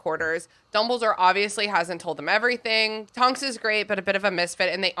as headquarters. Dumbledore obviously hasn't told them everything. Tonks is great, but a bit of a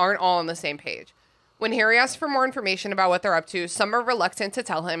misfit, and they aren't all on the same page. When Harry asks for more information about what they're up to, some are reluctant to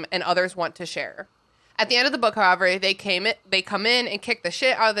tell him, and others want to share. At the end of the book, however, they come in and kick the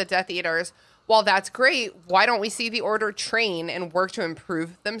shit out of the Death Eaters. While that's great, why don't we see the Order train and work to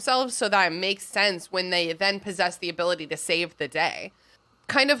improve themselves so that it makes sense when they then possess the ability to save the day?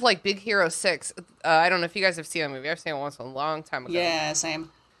 Kind of like Big Hero 6. I don't know if you guys have seen that movie. I've seen it once a long time ago. Yeah,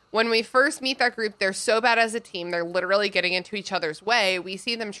 same. When we first meet that group, they're so bad as a team, they're literally getting into each other's way. We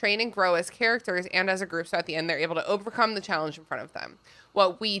see them train and grow as characters and as a group, so at the end, they're able to overcome the challenge in front of them.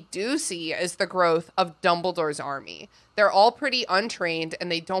 What we do see is the growth of Dumbledore's army. They're all pretty untrained, and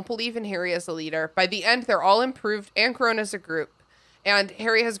they don't believe in Harry as a leader. By the end, they're all improved and grown as a group, and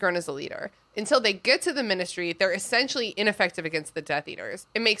Harry has grown as a leader. Until they get to the Ministry, they're essentially ineffective against the Death Eaters.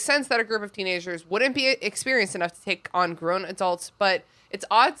 It makes sense that a group of teenagers wouldn't be experienced enough to take on grown adults, but it's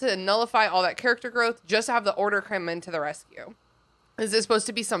odd to nullify all that character growth just to have the Order come in to the rescue. Is this supposed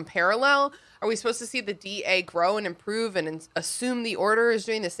to be some parallel? Are we supposed to see the DA grow and improve and assume the Order is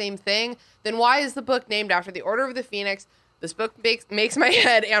doing the same thing? Then why is the book named after the Order of the Phoenix? This book makes my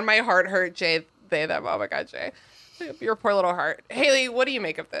head and my heart hurt, Jay. They, them. Oh my God, Jay. Your poor little heart. Haley, what do you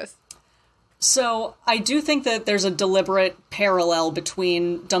make of this? So, I do think that there's a deliberate parallel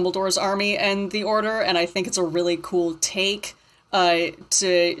between Dumbledore's army and the Order, and I think it's a really cool take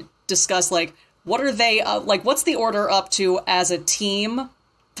to discuss, like, what are they, what's the Order up to as a team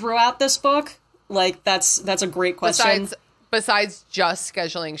throughout this book? Like, that's a great question. Besides just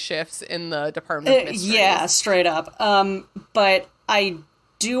scheduling shifts in the Department of Mysteries. Yeah, straight up. But I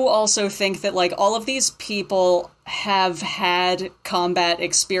do also think that, like, all of these people have had combat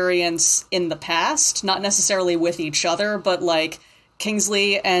experience in the past, not necessarily with each other, but, like,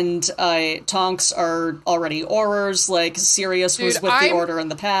 Kingsley and Tonks are already Aurors, like, Sirius was with the Order in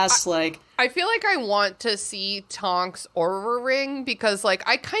the past, I feel like I want to see Tonks' Auror ring because, like,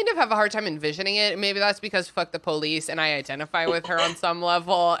 I kind of have a hard time envisioning it. Maybe that's because fuck the police and I identify with her on some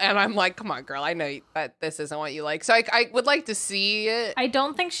level. And I'm like, come on, girl, I know that this isn't what you like. So I would like to see it. I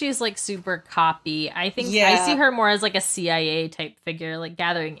don't think she's, like, super copy. I think I see her more as, like, a CIA type figure, like,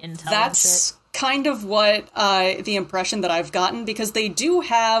 gathering intel. That's kind of what the impression that I've gotten, because they do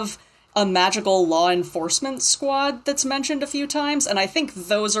have a magical law enforcement squad that's mentioned a few times, and I think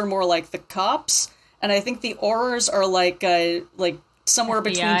those are more like the cops, and I think the Aurors are like somewhere FBI.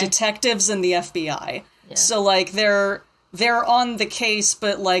 between detectives and the FBI. Yeah. So like they're on the case,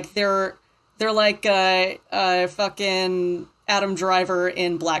 but like they're like fucking Adam Driver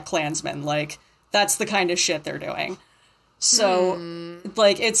in Black Klansman. Like that's the kind of shit they're doing. So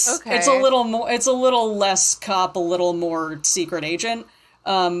like it's a little less cop, a little more secret agent.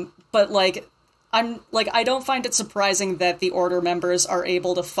 But, like, I don't find it surprising that the Order members are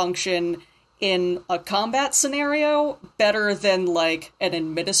able to function in a combat scenario better than, like, an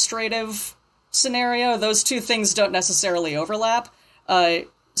administrative scenario. Those two things don't necessarily overlap.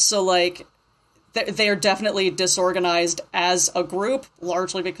 So, like, they're definitely disorganized as a group,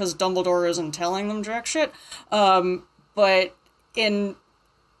 largely because Dumbledore isn't telling them jack shit. But in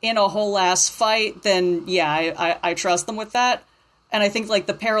a whole ass fight, then, yeah, I trust them with that. And I think, like,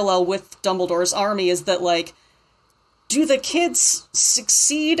 the parallel with Dumbledore's army is that, like, do the kids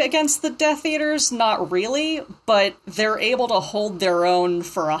succeed against the Death Eaters? Not really, but they're able to hold their own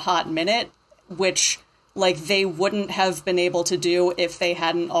for a hot minute, which, like, they wouldn't have been able to do if they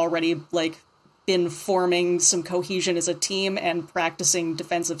hadn't already, like, been forming some cohesion as a team and practicing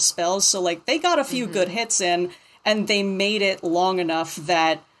defensive spells. So, like, they got a few good hits in, and they made it long enough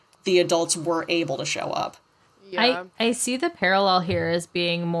that the adults were able to show up. Yeah. I see the parallel here as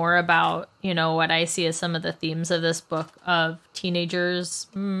being more about, what I see as some of the themes of this book of teenagers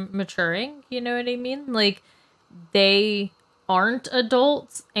maturing. You know what I mean? Like, they aren't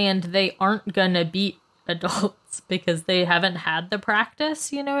adults and they aren't gonna beat adults because they haven't had the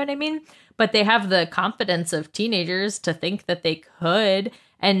practice. You know what I mean? But they have the confidence of teenagers to think that they could.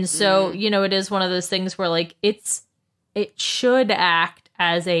 And so, it is one of those things where, like, it should act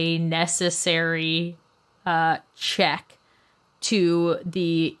as a necessary check to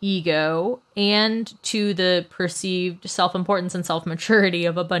the ego and to the perceived self-importance and self-maturity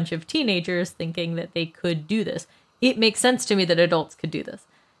of a bunch of teenagers thinking that they could do this. It makes sense to me that adults could do this.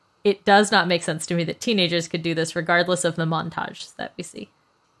 It does not make sense to me that teenagers could do this regardless of the montage that we see.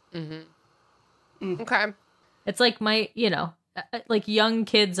 Okay. It's like like young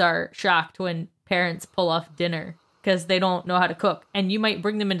kids are shocked when parents pull off dinner because they don't know how to cook. And you might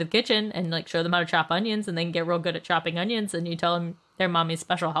bring them into the kitchen and like show them how to chop onions, and they can get real good at chopping onions, and you tell them they're mommy's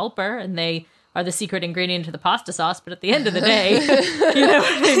special helper and they are the secret ingredient to the pasta sauce. But at the end of the day, you know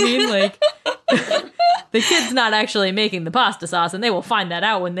what I mean? Like, the kid's not actually making the pasta sauce, and they will find that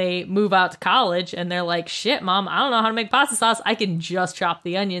out when they move out to college and they're like, shit, mom, I don't know how to make pasta sauce. I can just chop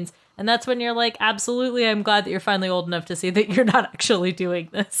the onions. And that's when you're like, absolutely, I'm glad that you're finally old enough to see that you're not actually doing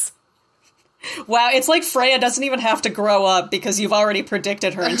this. Wow, it's like Freya doesn't even have to grow up because you've already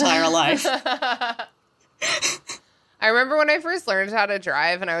predicted her entire life. I remember when I first learned how to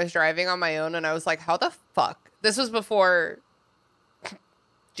drive and I was driving on my own and I was like, how the fuck? This was before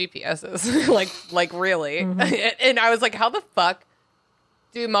GPSs, like really. And I was like, how the fuck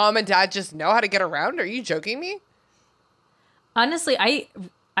do mom and dad just know how to get around? Are you joking me? Honestly, I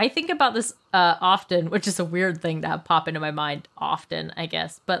think about this often, which is a weird thing to have pop into my mind often, I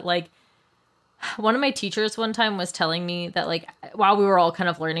guess. But like, one of my teachers one time was telling me that like, while we were all kind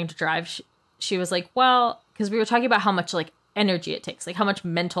of learning to drive, she was like, well, because we were talking about how much like energy it takes, like how much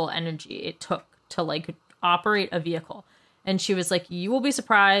mental energy it took to like operate a vehicle. And she was like, you will be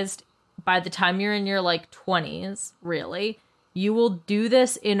surprised by the time you're in your like 20s, really. You will do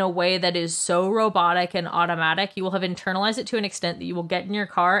this in a way that is so robotic and automatic. You will have internalized it to an extent that you will get in your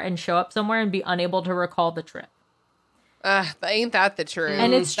car and show up somewhere and be unable to recall the trip. Ain't that the truth?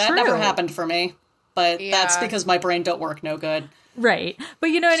 And it's that true. never happened for me, but that's because my brain don't work no good. Right. But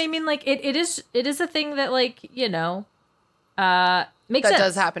you know what I mean? Like, it is a thing that, like, makes that sense. That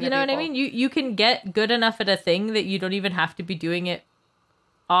does happen to You know people. what I mean? You can get good enough at a thing that you don't even have to be doing it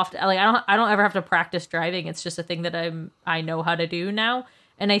often. Like, I don't ever have to practice driving. It's just a thing that I know how to do now.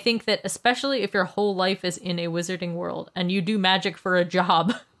 And I think that especially if your whole life is in a wizarding world and you do magic for a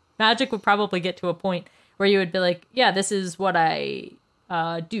job, magic would probably get to a point where you would be like, yeah, this is what I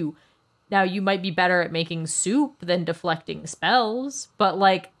do. Now, you might be better at making soup than deflecting spells, but,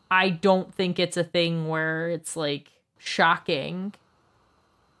 like, I don't think it's a thing where it's, like, shocking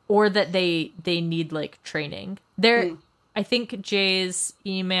or that they need, like, training. I think Jay's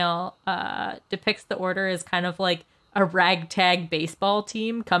email depicts the Order as kind of like a ragtag baseball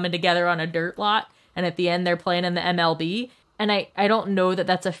team coming together on a dirt lot, and at the end they're playing in the MLB. And I don't know that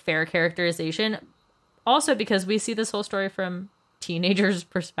that's a fair characterization. Also, because we see this whole story from teenagers'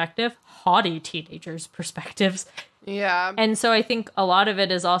 perspective, haughty teenagers' perspectives. Yeah. And so I think a lot of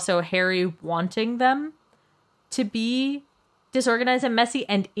it is also Harry wanting them to be disorganized and messy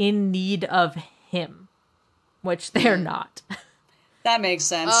and in need of him, which they're not. That makes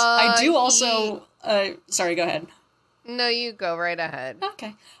sense. I do also... sorry, go ahead. No, you go right ahead.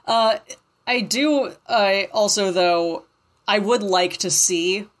 Okay. I do also, though, I would like to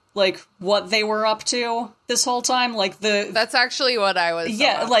see, like, what they were up to this whole time. Like, That's actually what I was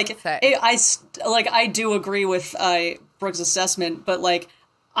yeah, about like, to say. I do agree with Brooke's assessment, but, like,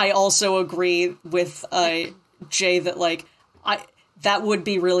 I also agree with Jay that, like, that would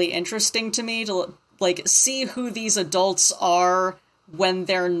be really interesting to me to, like, see who these adults are when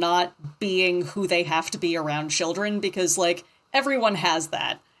they're not being who they have to be around children, because, like, everyone has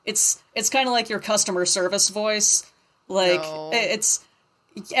that. It's kind of like your customer service voice. Like, it's...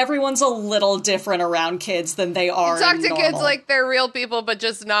 Everyone's a little different around kids than they are You talk to normal. kids like they're real people, but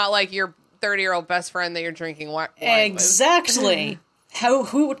just not like your 30-year-old best friend that you're drinking wine Exactly.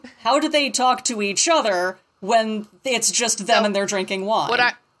 with. How do they talk to each other when it's just them and they're drinking wine?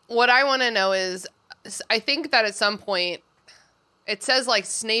 What I want to know is, I think that at some point, it says, like,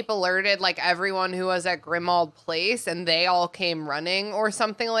 Snape alerted, like, everyone who was at Grimmauld Place, and they all came running or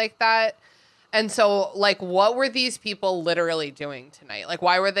something like that. And so, like, what were these people literally doing tonight? Like,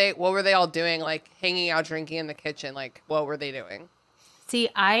 what were they all doing? Like, hanging out, drinking in the kitchen? Like, what were they doing? See,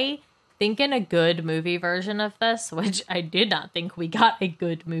 I think in a good movie version of this, which I did not think we got a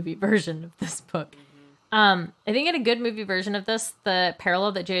good movie version of this book. I think in a good movie version of this, the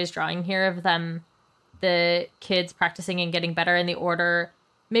parallel that Jay is drawing here of them, the kids practicing and getting better in the order,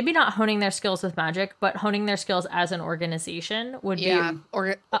 maybe not honing their skills with magic, but honing their skills as an organization would be...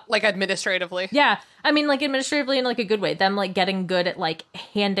 or like administratively. Yeah, I mean, like administratively in like a good way. Them like getting good at like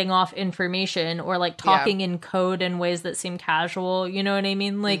handing off information or like talking in code in ways that seem casual. You know what I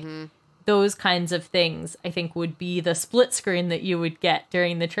mean? Like those kinds of things, I think, would be the split screen that you would get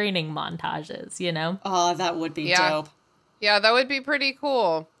during the training montages. You know? Oh, that would be dope. Yeah, that would be pretty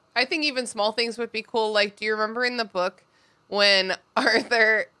cool. I think even small things would be cool. Like, do you remember in the book when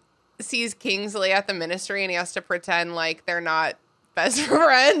Arthur sees Kingsley at the ministry and he has to pretend like they're not best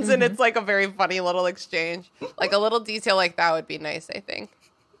friends, and it's like a very funny little exchange. Like a little detail like that would be nice, I think.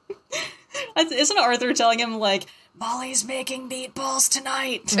 Isn't Arthur telling him like, Molly's making meatballs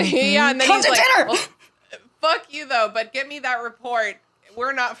tonight? Yeah, and then Come he's to like, dinner! well, fuck you though, but get me that report.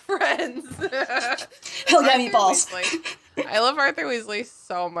 We're not friends. He'll get meatballs. I love Arthur Weasley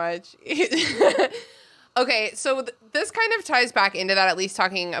so much. Okay, so this kind of ties back into that, at least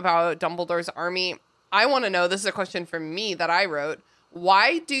talking about Dumbledore's army. I want to know, this is a question from me that I wrote.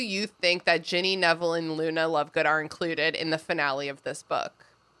 Why do you think that Ginny, Neville, and Luna Lovegood are included in the finale of this book?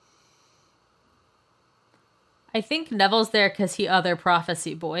 I think Neville's there because he other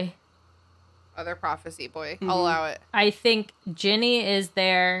prophecy boy. Other prophecy boy. I'll allow it. I think Ginny is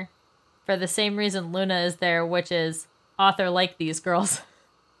there for the same reason Luna is there, which is author like these girls.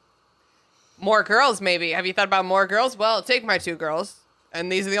 More girls, maybe. Have you thought about more girls? Well, take my 2 girls.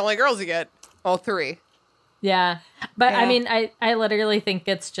 And these are the only girls you get. Oh, 3. Yeah. But I mean, I literally think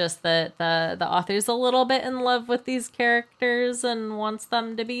it's just that the author's a little bit in love with these characters and wants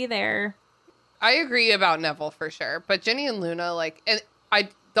them to be there. I agree about Neville for sure. But Ginny and Luna, like, and I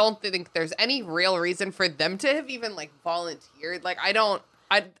don't think there's any real reason for them to have even, like, volunteered. Like,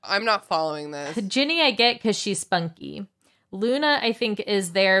 I'm not following this. Ginny I get because she's spunky. Luna, I think,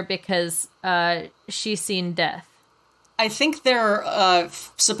 is there because she's seen death. I think they're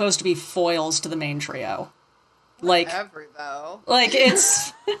supposed to be foils to the main trio. Like, Whatever, though. Like,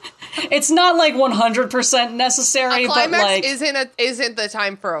 it's not like 100% necessary, A climax but like isn't the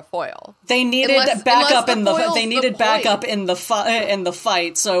time for a foil. They needed Unless backup the in the foil's they needed the backup point. in the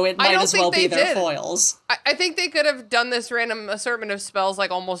fight, so it might as well be their foils. I think they could have done this random assortment of spells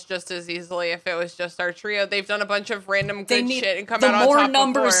like almost just as easily if it was just our trio. They've done a bunch of random good shit and come out on top. The more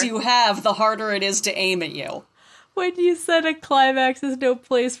numbers before. you have, the harder it is to aim at you. When you said a climax is no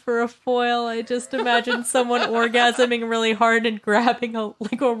place for a foil, I just imagined someone orgasming really hard and grabbing a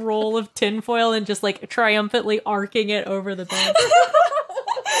roll of tinfoil and just like triumphantly arcing it over the bed.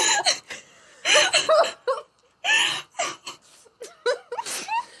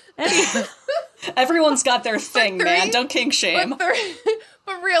 Anyway. Everyone's got their thing, man. Don't kink shame.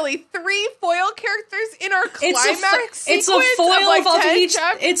 But really, 3 foil characters in our climax it's a foil of each.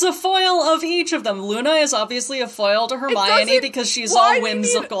 It's a foil of each of them. Luna is obviously a foil to Hermione because she's all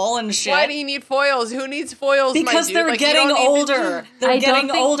whimsical and shit. Why do you need foils? Who needs foils? Because my dude? they're getting older. They're getting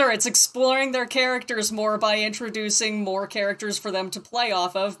think... older. It's exploring their characters more by introducing more characters for them to play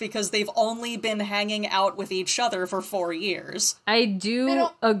off of because they've only been hanging out with each other for 4 years. I do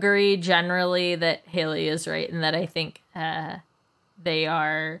agree generally that Haley is right and that I think they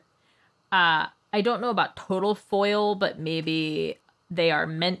are, I don't know about total foil, but maybe they are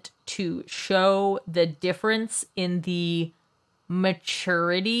meant to show the difference in the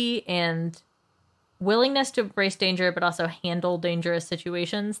maturity and willingness to embrace danger, but also handle dangerous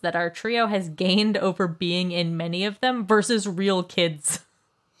situations that our trio has gained over being in many of them versus real kids.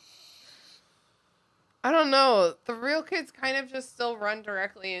 I don't know. The real kids kind of just still run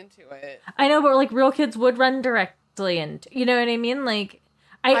directly into it. I know, but like real kids would run directly into, you know what I mean? Like,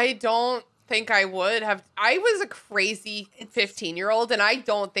 I don't think I would have. I was a crazy 15-year-old, and I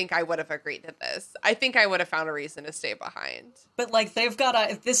don't think I would have agreed to this. I think I would have found a reason to stay behind. But like they've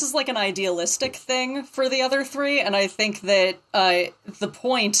got this is like an idealistic thing for the other 3, and I think that the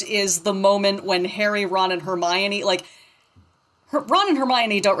point is the moment when Harry, Ron, and Hermione Ron and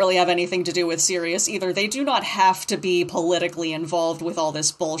Hermione don't really have anything to do with Sirius either. They do not have to be politically involved with all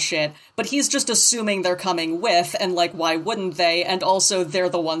this bullshit, but he's just assuming they're coming with, and like, why wouldn't they? And also, they're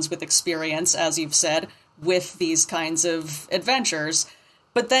the ones with experience, as you've said, with these kinds of adventures.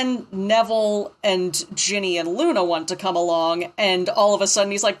 But then Neville and Ginny and Luna want to come along, and all of a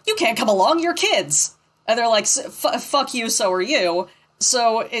sudden he's like, you can't come along, you're kids! And they're like, fuck you, so are you.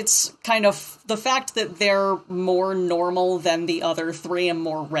 So it's kind of the fact that they're more normal than the other 3 and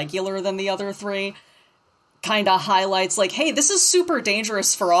more regular than the other 3 kind of highlights, like, hey, this is super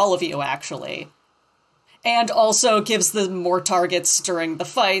dangerous for all of you, actually. And also gives them more targets during the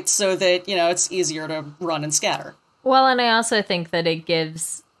fight so that, you know, it's easier to run and scatter. Well, and I also think that it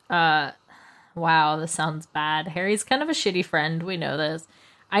gives, wow, this sounds bad. Harry's kind of a shitty friend. We know this.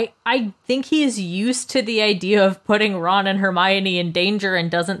 I think he is used to the idea of putting Ron and Hermione in danger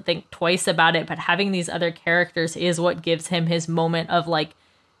and doesn't think twice about it. But having these other characters is what gives him his moment of, like,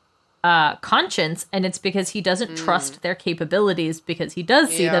 conscience. And it's because he doesn't trust their capabilities because he does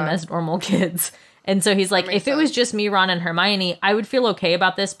see them as normal kids. And so he's like, if it was just me, Ron, and Hermione, I would feel okay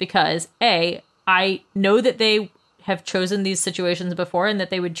about this because, A, I know that they have chosen these situations before and that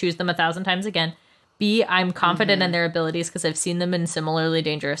they would choose them 1,000 times again. B, I'm confident in their abilities because I've seen them in similarly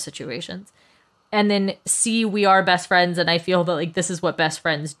dangerous situations. And then C, we are best friends, and I feel that, like, this is what best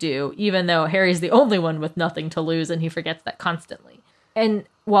friends do, even though Harry's the only one with nothing to lose, and he forgets that constantly. And,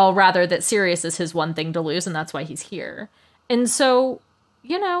 well, rather that Sirius is his one thing to lose, and that's why he's here. And so,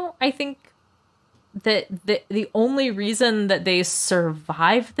 you know, I think that the only reason that they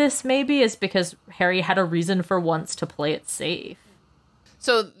survive this, maybe, is because Harry had a reason for once to play it safe.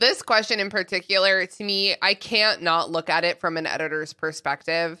 So this question in particular, to me, I can't not look at it from an editor's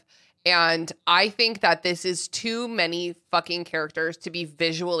perspective. And I think that this is too many fucking characters to be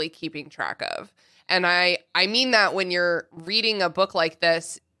visually keeping track of. And I mean that when you're reading a book like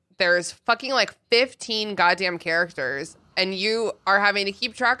this, there's fucking like 15 goddamn characters. And you are having to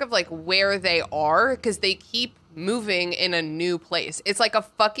keep track of like where they are because they keep moving in a new place. It's like a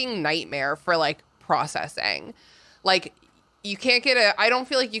fucking nightmare for like processing. Like, you can't I don't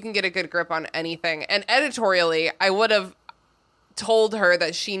feel like you can get a good grip on anything. And editorially, I would have told her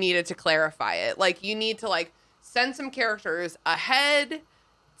that she needed to clarify it. Like, you need to, like, send some characters ahead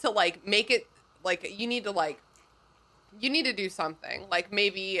to, like, make it, like, you need to do something. Like,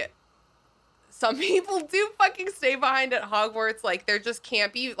 maybe some people do fucking stay behind at Hogwarts. Like, there just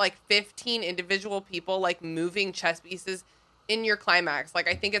can't be, like, 15 individual people, like, moving chess pieces in your climax. Like,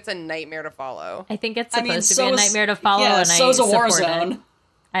 I think it's a nightmare to follow. I think it's supposed to be a nightmare to follow, and so is a war zone. It.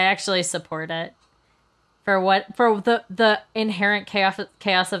 I actually support it. For the inherent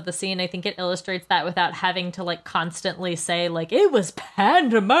chaos of the scene, I think it illustrates that without having to like constantly say like it was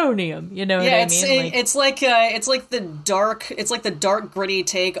pandemonium. You know what I mean? It's like the dark gritty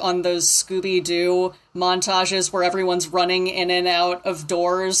take on those Scooby-Doo montages where everyone's running in and out of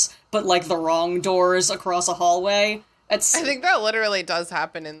doors, but like the wrong doors across a hallway. I think that literally does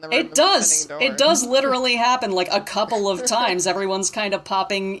happen in the room. It does. It does literally happen like a couple of times. Everyone's kind of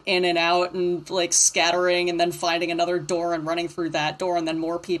popping in and out and like scattering and then finding another door and running through that door, and then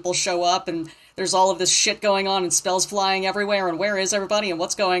more people show up and there's all of this shit going on and spells flying everywhere and where is everybody and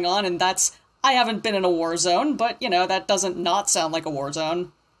what's going on, and I haven't been in a war zone, but you know, that doesn't not sound like a war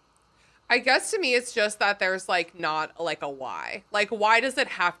zone. I guess to me, it's just that there's like not like a why. Like, why does it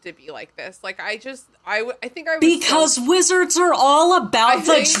have to be like this? Like, I think I was because wizards are all about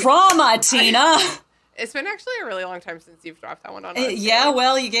the drama, Tina. It's been actually a really long time since you've dropped that one on. Yeah,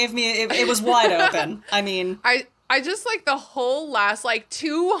 well, you gave me it was wide open. I mean, I just like the whole last like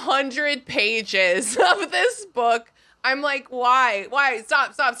 200 pages of this book. I'm like, why?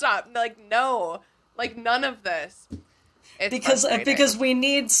 Stop. Like, no, like none of this. Because we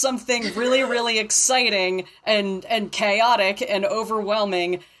need something really, really exciting and chaotic and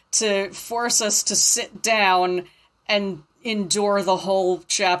overwhelming to force us to sit down and endure the whole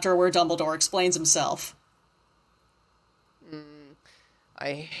chapter where Dumbledore explains himself.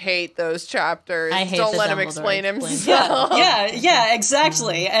 I hate those chapters. Don't let him explain himself. Yeah,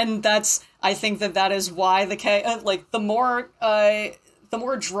 exactly. And I think that is why the more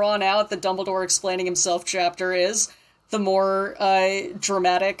drawn out the Dumbledore explaining himself chapter is, the more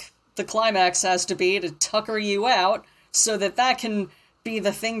dramatic the climax has to be to tucker you out so that can be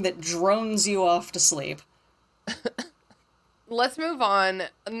the thing that drones you off to sleep. Let's move on.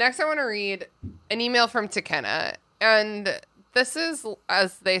 Next, I want to read an email from Tekena. And this is,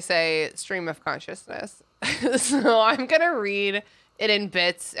 as they say, stream of consciousness. So I'm going to read it in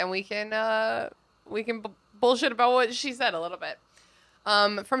bits, and we can bullshit about what she said a little bit.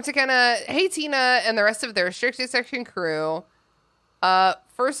 From Tekena, hey Tina and the rest of the Restricted Section crew.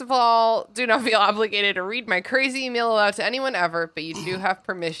 First of all, do not feel obligated to read my crazy email aloud to anyone ever, but you do have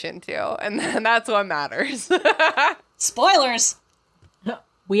permission to, and that's what matters. Spoilers!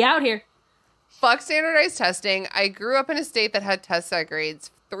 We out here. Fuck standardized testing. I grew up in a state that had test set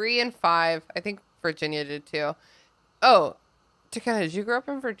grades 3 and 5. I think Virginia did too. Oh, Tekena, did you grow up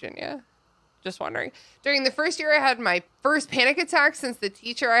in Virginia? Just wondering. During the first year, I had my first panic attack since the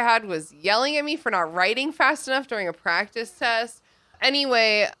teacher I had was yelling at me for not writing fast enough during a practice test.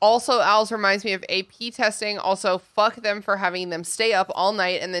 Anyway, also Owls reminds me of AP testing. Also, fuck them for having them stay up all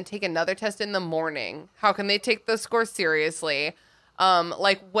night and then take another test in the morning. How can they take the score seriously?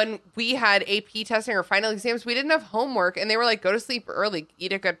 Like when we had AP testing or final exams, we didn't have homework and they were like, go to sleep early,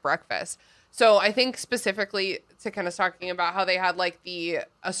 eat a good breakfast. So I think specifically to kind of talking about how they had like the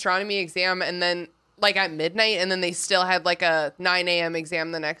astronomy exam and then like at midnight and then they still had like a 9 a.m.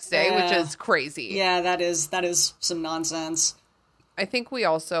 exam the next day, which is crazy. Yeah, that is some nonsense. I think we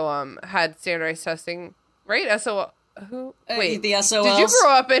also had standardized testing, right? Wait, the SOLs. Did you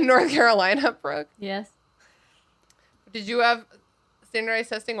grow up in North Carolina, Brooke? Yes. Did you have standardized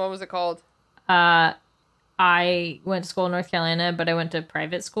testing? What was it called? I went to school in North Carolina, but I went to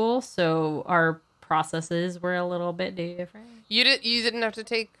private school, so our processes were a little bit different. You didn't have to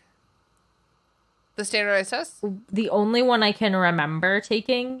take the standardized tests? The only one I can remember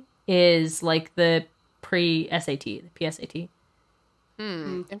taking is like the pre-SAT, the PSAT.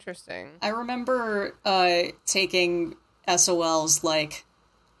 Interesting. I remember taking SOLs like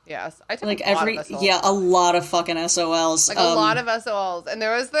yes, I took like a lot of SOLs. a lot of fucking SOLs. Like a lot of SOLs. And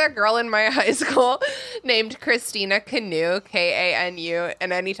there was that girl in my high school named Christina Canu, Kanu,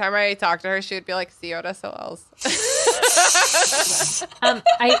 and anytime I talked to her, she would be like, see you at SOLs.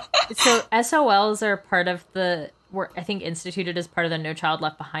 So SOLs are part of were I think instituted as part of the No Child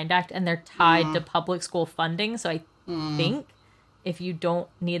Left Behind Act, and they're tied to public school funding. So I think if you don't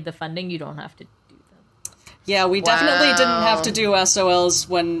need the funding, you don't have to do them. Yeah, we definitely didn't have to do SOLs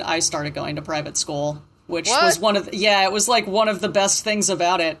when I started going to private school, which was it was like one of the best things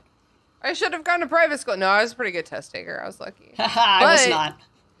about it. I should have gone to private school. No, I was a pretty good test taker. I was lucky. I was not.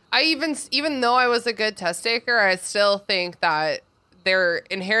 I even though I was a good test taker, I still think that they're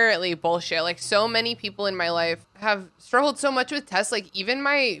inherently bullshit. Like, so many people in my life have struggled so much with tests. Like, even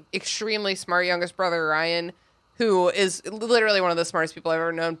my extremely smart youngest brother, Ryan, who is literally one of the smartest people I've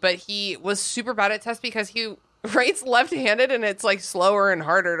ever known, but he was super bad at tests because he writes left-handed and it's like slower and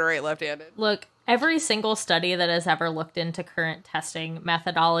harder to write left-handed. Look, every single study that has ever looked into current testing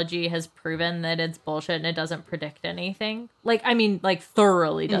methodology has proven that it's bullshit and it doesn't predict anything. Like, I mean, like,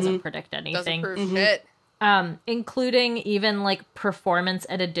 thoroughly doesn't predict anything. Doesn't prove shit. Including even like performance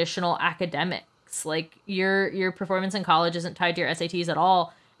at additional academics. Like, your performance in college isn't tied to your SATs at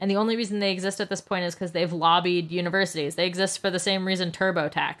all. And the only reason they exist at this point is because they've lobbied universities. They exist for the same reason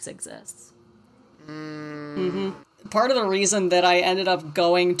TurboTax exists. Part of the reason that I ended up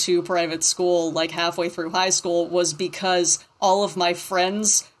going to private school like halfway through high school was because all of my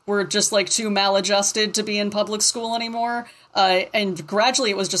friends were just like too maladjusted to be in public school anymore. And gradually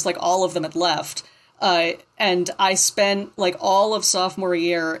it was just like all of them had left. And I spent like all of sophomore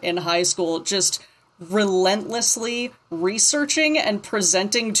year in high school just relentlessly researching and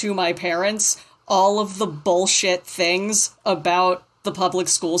presenting to my parents all of the bullshit things about the public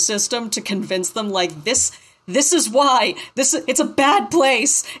school system to convince them like this is why it's a bad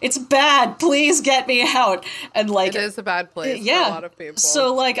place. It's bad. Please get me out. And like, it is a bad place for a lot of people.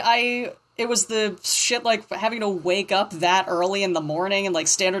 So like it was the shit like having to wake up that early in the morning and like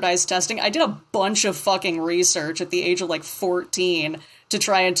standardized testing. I did a bunch of fucking research at the age of like 14 to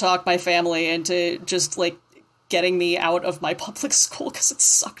try and talk my family into just like getting me out of my public school because it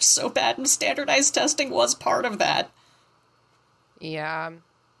sucked so bad and standardized testing was part of that. Yeah.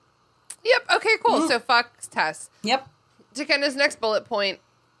 Yep. Okay, cool. So fuck tests. Yep. To Kenna's next bullet point,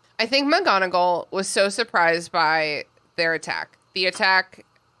 I think McGonagall was so surprised by their attack. The attack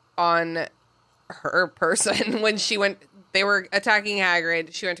on her person when they were attacking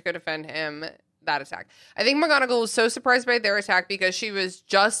Hagrid. She went to go defend him. That attack. I think McGonagall was so surprised by their attack because she was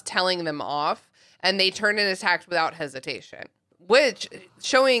just telling them off and they turned and attacked without hesitation, which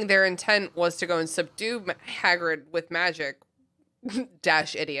showing their intent was to go and subdue Hagrid with magic.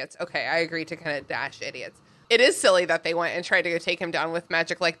 Dash idiots. Okay, I agree to kind of dash idiots. It is silly that they went and tried to go take him down with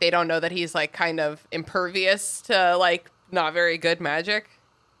magic. Like, they don't know that he's like kind of impervious to like not very good magic.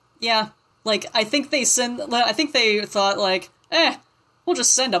 Yeah. Like, I think they thought like, we'll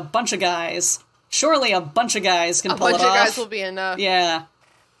just send a bunch of guys. Surely a bunch of guys can pull it off. A bunch of guys will be enough. Yeah.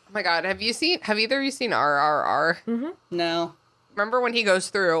 Oh my god, have either of you seen RRR? Mm-hmm. No. Remember when he goes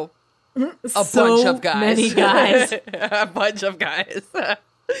through a bunch of guys? Many guys. A bunch of guys.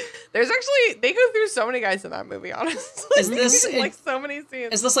 There's actually, they go through so many guys in that movie, honestly. Is this like so many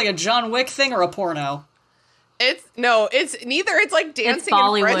scenes? Is this like a John Wick thing or a porno? It's neither. It's like dancing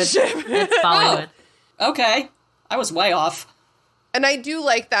and friendship. It's Bollywood. Oh, okay. I was way off. And I do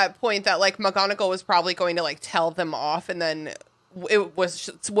like that point that like McGonagall was probably going to like tell them off and then it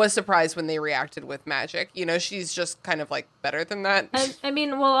was surprised when they reacted with magic. You know, she's just kind of like better than that. I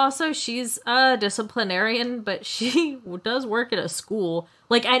mean, well, also she's a disciplinarian, but she does work at a school.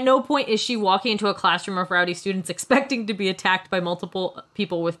 Like, at no point is she walking into a classroom of rowdy students expecting to be attacked by multiple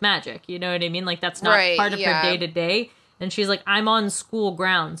people with magic. You know what I mean? Like, that's not part of her day to day. And she's like, I'm on school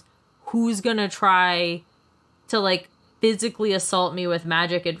grounds. Who's gonna try to like physically assault me with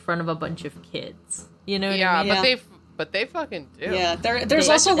magic in front of a bunch of kids? You know what I mean? But they fucking do. Yeah, there's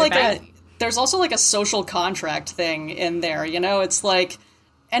also like a social contract thing in there. You know, it's like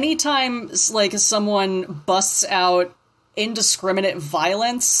anytime like someone busts out indiscriminate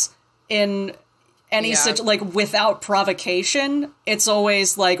violence in any such like without provocation, it's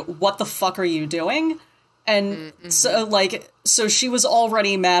always like, what the fuck are you doing? And so she was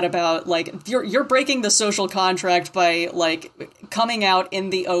already mad about like you're breaking the social contract by like coming out in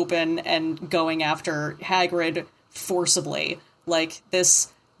the open and going after Hagrid forcibly. Like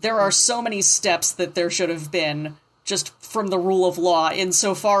this, there are so many steps that there should have been just from the rule of law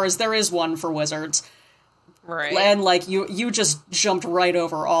insofar as there is one for wizards. Right. And like you just jumped right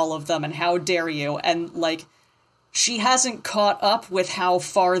over all of them, and how dare you? And like she hasn't caught up with how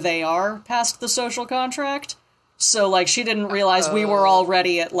far they are past the social contract. So like she didn't realize we were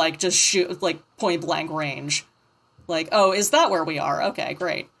already at like just shoot like point blank range. Like, oh, is that where we are? Okay,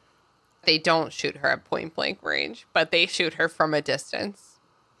 great. They don't shoot her at point blank range, but they shoot her from a distance.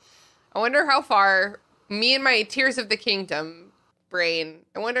 I wonder how far, me and my Tears of the Kingdom brain,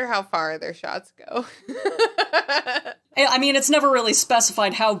 I wonder how far their shots go. I mean, it's never really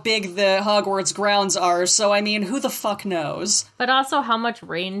specified how big the Hogwarts grounds are, so I mean, who the fuck knows? But also, how much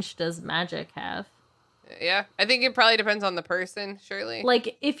range does magic have? Yeah, I think it probably depends on the person, surely.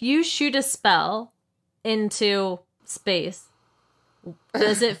 Like, if you shoot a spell into space,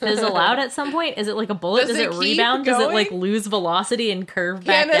 does it fizzle out at some point? Is it like a bullet? Does it rebound? Does it like lose velocity and curve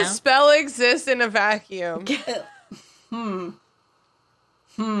back down? Can a spell exist in a vacuum?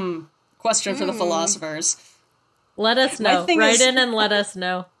 Question for the philosophers. Let us know. Write in and let us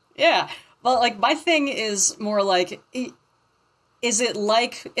know. Yeah. Well, like, my thing is more like, is it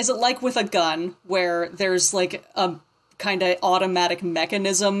like with a gun where there's like a kind of automatic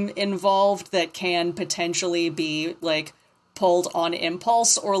mechanism involved that can potentially be like pulled on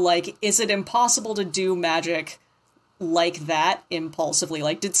impulse, or like is it impossible to do magic like that impulsively?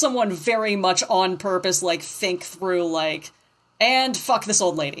 Like, did someone very much on purpose like think through like, and fuck this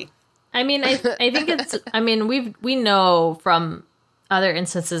old lady? I mean, I think it's, I mean, we know from other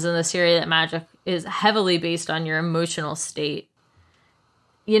instances in the series that magic is heavily based on your emotional state.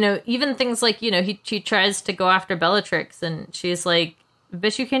 You know, even things like, you know, she tries to go after Bellatrix and she's like,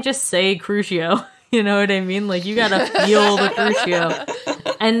 bitch, you can't just say Crucio. You know what I mean? Like, you gotta feel the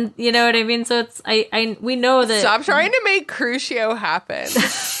Crucio. And you know what I mean? So it's, we know that. Stop trying to make Crucio happen.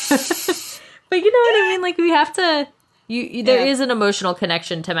 But you know what I mean? Like, we have to, there is an emotional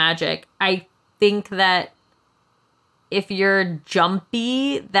connection to magic. I think that if you're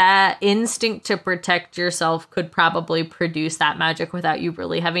jumpy, that instinct to protect yourself could probably produce that magic without you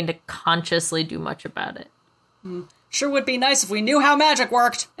really having to consciously do much about it. Sure would be nice if we knew how magic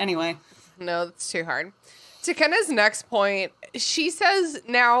worked. Anyway. No, that's too hard. To Kenna's next point, she says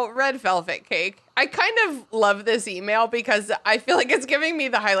now red velvet cake. I kind of love this email because I feel like it's giving me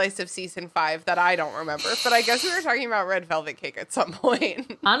the highlights of season 5 that I don't remember. But I guess we were talking about red velvet cake at some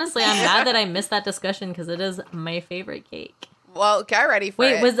point. Honestly, I'm mad that I missed that discussion because it is my favorite cake. Well, get ready for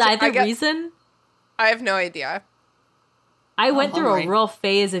it. Wait, was that the reason? I have no idea. I went through a real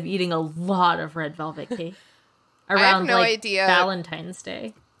phase of eating a lot of red velvet cake around Valentine's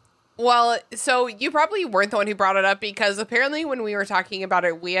Day. Well, so you probably weren't the one who brought it up because apparently when we were talking about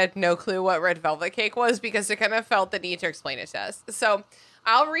it, we had no clue what red velvet cake was because it kind of felt the need to explain it to us. So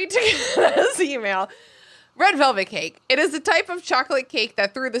I'll read this email. Red velvet cake. It is a type of chocolate cake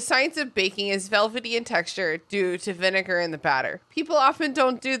that through the science of baking is velvety in texture due to vinegar in the batter. People often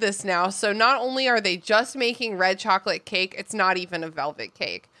don't do this now, so not only are they just making red chocolate cake, it's not even a velvet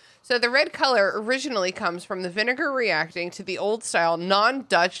cake. So the red color originally comes from the vinegar reacting to the old style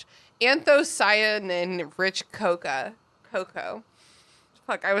non-Dutch anthocyanin-rich cocoa.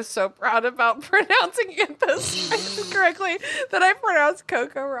 Fuck, I was so proud about pronouncing it this correctly that I pronounced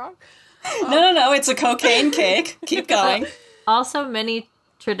cocoa wrong. No, it's a cocaine cake. Keep going. Also, many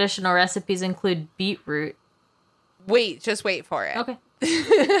traditional recipes include beetroot. Wait, just wait for it. Okay.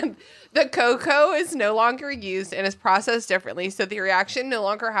 The cocoa is no longer used and is processed differently, so the reaction no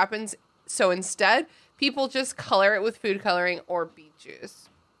longer happens. So instead, people just color it with food coloring or beet juice.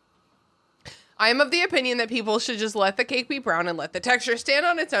 I'm of the opinion that people should just let the cake be brown and let the texture stand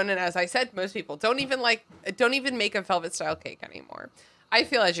on its own. And as I said, most people don't even make a velvet style cake anymore. I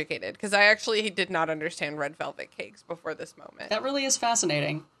feel educated because I actually did not understand red velvet cakes before this moment. That really is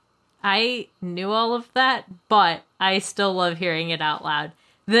fascinating. I knew all of that, but I still love hearing it out loud.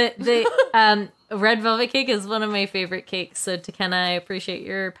 The red velvet cake is one of my favorite cakes. So Tekenna, I appreciate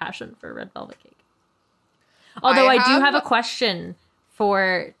your passion for red velvet cake. Although I do have a question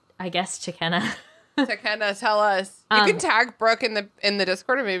for, I guess, Tekenna. Tekenna, tell us. You can tag Brooke in the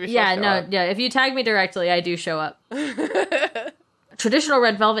Discord, or maybe she'll show up. Yeah. If you tag me directly, I do show up. Traditional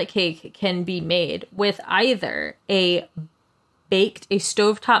red velvet cake can be made with either a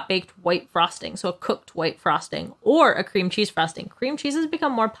stovetop baked white frosting, so a cooked white frosting, or a cream cheese frosting. Cream cheese has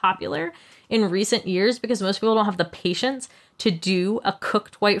become more popular in recent years because most people don't have the patience to do a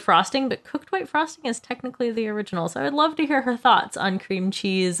cooked white frosting, but cooked white frosting is technically the original. So I would love to hear her thoughts on cream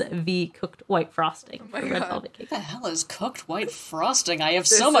cheese v cooked white frosting for red velvet cake. What the hell is cooked white frosting? I have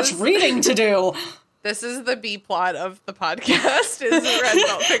so much reading to do. This is the B plot of the podcast,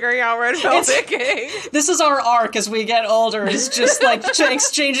 is figuring out red velvet cake. This is our arc as we get older, is just like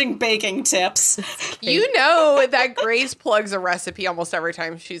exchanging baking tips. You know that Grace plugs a recipe almost every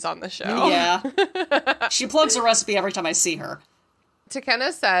time she's on the show. Yeah. She plugs a recipe every time I see her.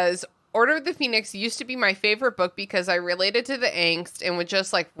 Tekenna says, Order of the Phoenix used to be my favorite book because I related to the angst and would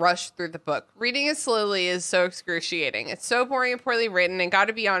just like rush through the book. Reading it slowly is so excruciating. It's so boring and poorly written, and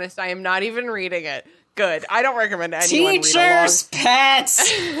gotta be honest, I am not even reading it. Good. I don't recommend anyone Teacher's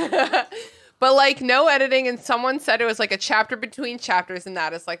pets! But like no editing, and someone said it was like a chapter between chapters, and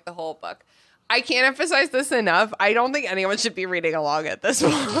that is like the whole book. I can't emphasize this enough. I don't think anyone should be reading along at this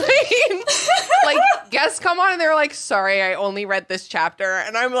point. Like, guests come on and they're like, sorry, I only read this chapter.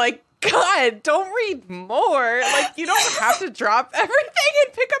 And I'm like, God, don't read more. Like, you don't have to drop everything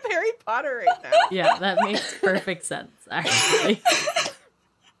and pick up Harry Potter right now. Yeah, that makes perfect sense, actually.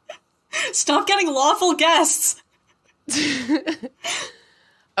 Stop getting lawful guests.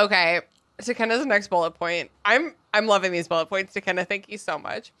 Okay, Tekenna's next bullet point. I'm loving these bullet points, Tekenna. Thank you so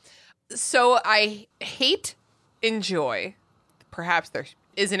much. So I enjoy, perhaps there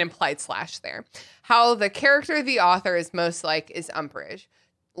is an implied slash there, how the character the author is most like is Umbridge.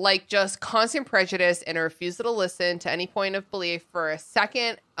 Like just constant prejudice and a refusal to listen to any point of belief for a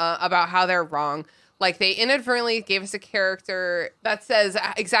second about how they're wrong. Like they inadvertently gave us a character that says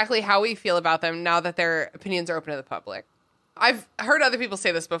exactly how we feel about them now that their opinions are open to the public. I've heard other people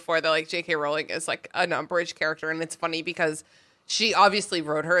say this before, that like J.K. Rowling is like an Umbridge character, and it's funny because she obviously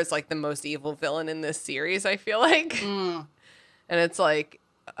wrote her as like the most evil villain in this series, I feel like. And it's like,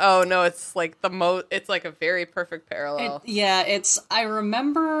 oh no, it's like it's like a very perfect parallel. I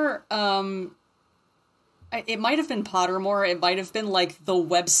remember, it might have been Pottermore. It might have been like the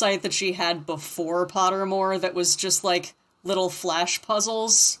website that she had before Pottermore that was just like little flash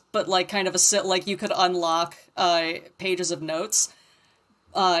puzzles, but like kind of like you could unlock pages of notes.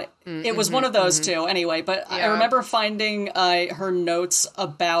 It was one of those two anyway, but yeah. I remember finding her notes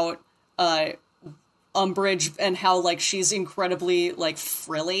about Umbridge and how like she's incredibly like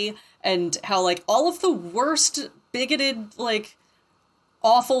frilly, and how like all of the worst bigoted like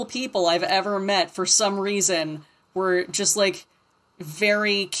awful people I've ever met for some reason were just like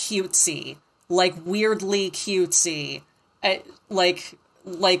very cutesy, like weirdly cutesy, like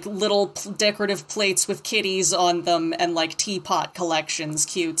little decorative plates with kitties on them and like teapot collections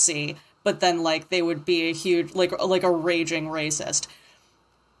cutesy, but then like they would be a huge like a raging racist.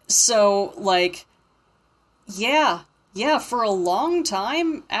 So like yeah, for a long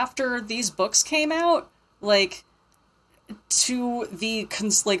time after these books came out, like to the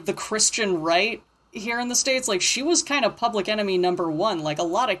Christian right here in the States, like she was kind of public enemy number one. Like a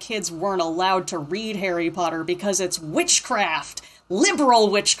lot of kids weren't allowed to read Harry Potter because it's witchcraft. Liberal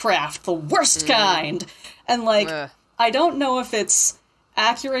witchcraft, the worst kind. And like, I don't know if it's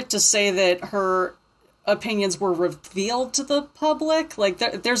accurate to say that her opinions were revealed to the public. Like,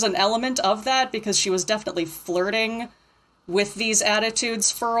 there's an element of that because she was definitely flirting with these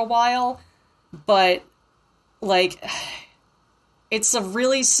attitudes for a while. But, like, it's a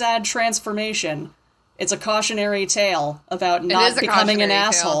really sad transformation. It's a cautionary tale about not becoming an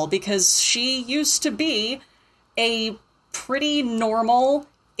asshole, because she used to be a pretty normal,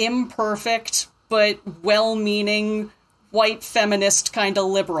 imperfect, but well-meaning, white feminist kind of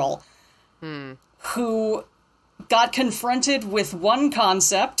liberal who got confronted with one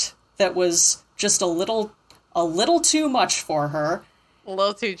concept that was just a little too much for her. A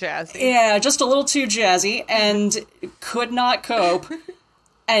little too jazzy. Yeah, just a little too jazzy, and could not cope,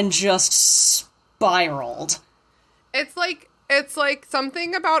 and just spiraled. It's like It's like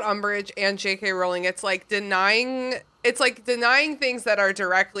something about Umbridge and J.K. Rowling. It's like denying things that are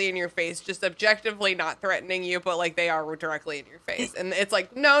directly in your face, just objectively not threatening you, but like they are directly in your face. And it's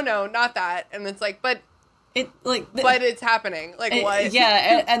like, no, not that. And it's like, but it's happening. Like what?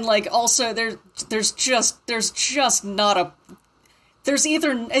 Yeah, and like also there's kind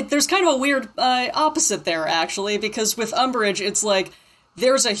of a weird opposite there actually, because with Umbridge it's like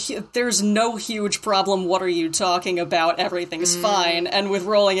there's no huge problem. What are you talking about? Everything's fine. And with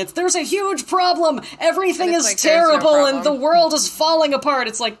Rowling, there's a huge problem. Everything is like, terrible, and the world is falling apart.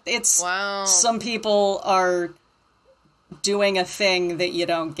 It's like some people are doing a thing that you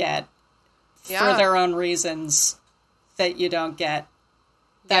don't get for their own reasons that you don't get.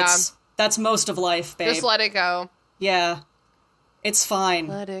 That's most of life, babe. Just let it go. Yeah, it's fine.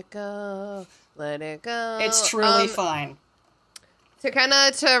 Let it go. Let it go. It's truly fine.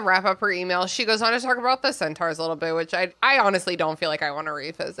 To wrap up her email, she goes on to talk about the centaurs a little bit, which I honestly don't feel like I want to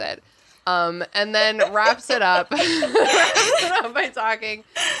revisit. And then wraps it up by talking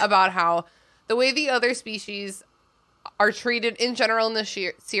about how the way the other species are treated in general in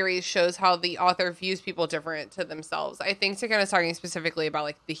the series shows how the author views people different to themselves. I think kind of talking specifically about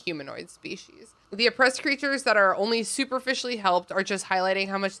like the humanoid species. The oppressed creatures that are only superficially helped are just highlighting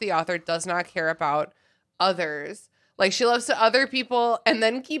how much the author does not care about others. Like, she loves to other people and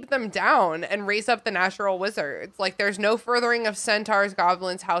then keep them down and raise up the natural wizards. Like, there's no furthering of centaurs,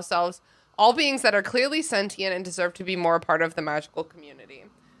 goblins, house elves, all beings that are clearly sentient and deserve to be more a part of the magical community.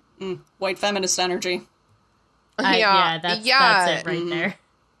 White feminist energy. That's it right there.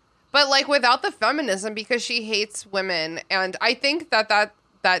 But, like, without the feminism, because she hates women. And I think that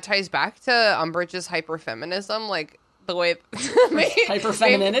ties back to Umbridge's hyperfeminism. Like, the way...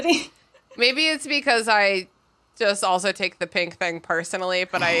 Hyperfemininity? Maybe it's because I... just also take the pink thing personally,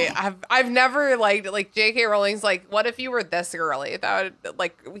 but I've never liked like J.K. Rowling's like, what if you were this girly? That would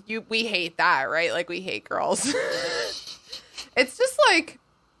like we hate that, right? Like we hate girls. It's just like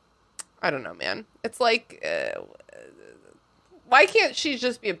I don't know, man. It's like why can't she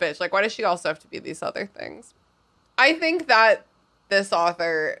just be a bitch? Like why does she also have to be these other things? I think that this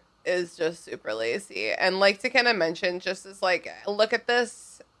author is just super lazy, and like to kind of mention just as like look at this.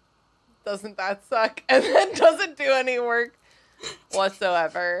 Doesn't that suck? And then doesn't do any work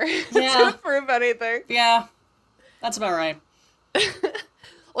whatsoever to prove anything. Yeah, that's about right.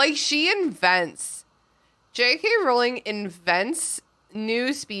 Like, J.K. Rowling invents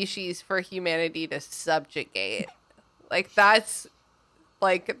new species for humanity to subjugate. That's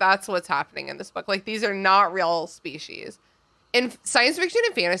what's happening in this book. Like, these are not real species. In science fiction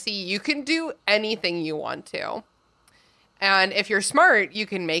and fantasy, you can do anything you want to. And if you're smart, you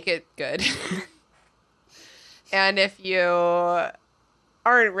can make it good. And if you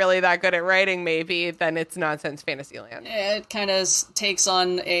aren't really that good at writing, maybe, then it's nonsense Fantasyland. It kind of takes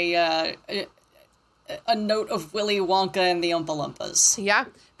on a note of Willy Wonka and the Oompa Loompas. Yeah.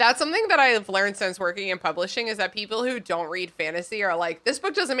 That's something that I've learned since working in publishing is that people who don't read fantasy are like, this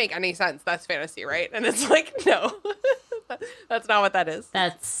book doesn't make any sense. That's fantasy, right? And it's like, no. That's not what that is.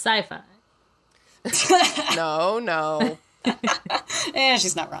 That's sci-fi. No.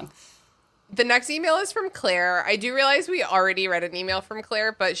 She's not wrong. The next email is from Claire. I do realize we already read an email from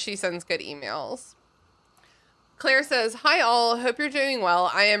Claire, but she sends good emails. Claire says, "Hi all, hope you're doing well.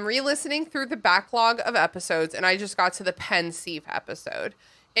 I am re-listening through the backlog of episodes, and I just got to the Pensieve episode,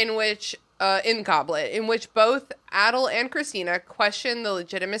 in Goblet, in which both Adel and Christina question the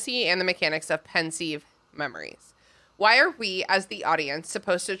legitimacy and the mechanics of Pensieve memories. Why are we, as the audience,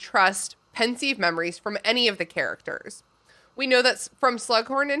 supposed to trust Pensieve memories from any of the characters? We know that from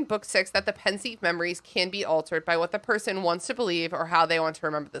Slughorn in Book 6 that the Pensieve memories can be altered by what the person wants to believe or how they want to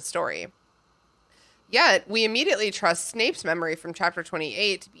remember the story. Yet, we immediately trust Snape's memory from Chapter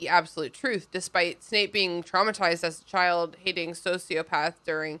 28 to be absolute truth, despite Snape being traumatized as a child-hating sociopath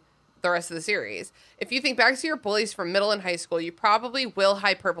during the rest of the series. If you think back to your bullies from middle and high school, you probably will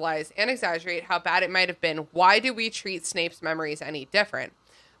hyperbolize and exaggerate how bad it might have been. Why do we treat Snape's memories any different?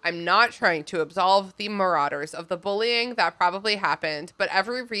 I'm not trying to absolve the Marauders of the bullying that probably happened, but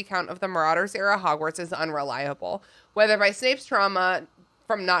every recount of the Marauders era Hogwarts is unreliable. Whether by Snape's trauma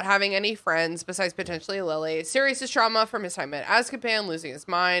from not having any friends besides potentially Lily, Sirius's trauma from his time at Azkaban, losing his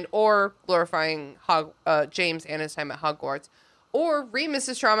mind, or glorifying James and his time at Hogwarts, or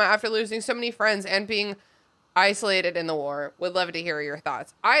Remus's trauma after losing so many friends and being isolated in the war. Would love to hear your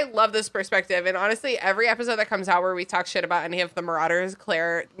thoughts. I love this perspective, and honestly, every episode that comes out where we talk shit about any of the Marauders,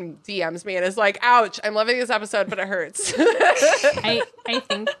 Claire DMs me and is like, ouch, I'm loving this episode, but it hurts. I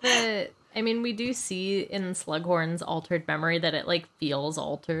think that, I mean, we do see in Slughorn's altered memory that it, like, feels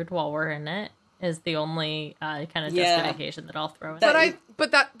altered while we're in it. is the only kind of Yeah. justification that I'll throw in.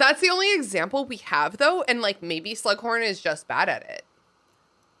 But that's the only example we have, though, and like maybe Slughorn is just bad at it.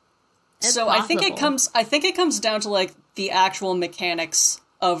 It's So I think it possible. comes down to like the actual mechanics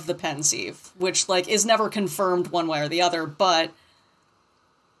of the pensieve, which like is never confirmed one way or the other, but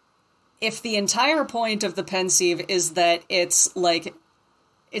if the entire point of the pensieve is that it's like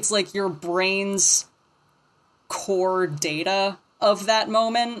your brain's core data of that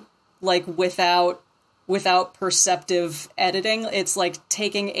moment, like without perceptive editing, it's like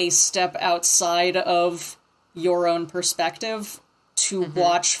taking a step outside of your own perspective to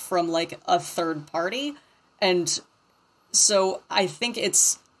watch from like a third party. And so I think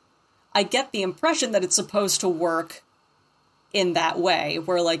I get the impression that it's supposed to work in that way,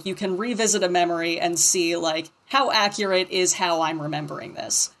 where like you can revisit a memory and see like how accurate is how I'm remembering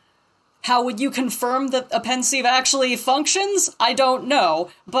this. How would you confirm that a pensieve actually functions? I don't know,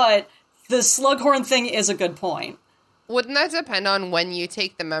 but the Slughorn thing is a good point. Wouldn't that depend on when you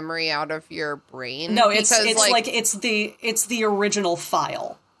take the memory out of your brain? No, it's the original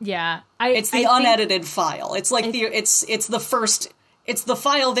file. Yeah, It's the unedited file. It's like it's the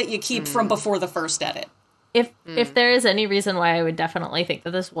file that you keep from before the first edit. If there is any reason why I would definitely think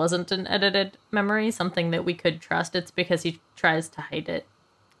that this wasn't an edited memory, something that we could trust, it's because he tries to hide it.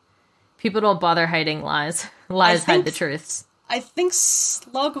 People don't bother hiding lies. Lies hide the truths. I think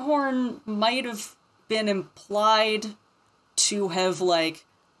Slughorn might have been implied to have like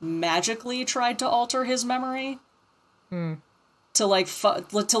magically tried to alter his memory to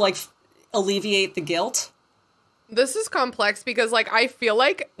alleviate the guilt. This is complex because, like, I feel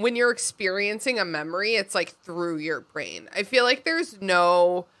like when you're experiencing a memory, it's, like, through your brain. I feel like there's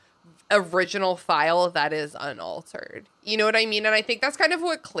no original file that is unaltered. You know what I mean? And I think that's kind of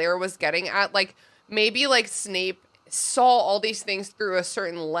what Claire was getting at. Like, maybe, like, Snape saw all these things through a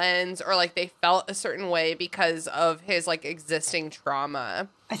certain lens, or, like, they felt a certain way because of his, like, existing trauma.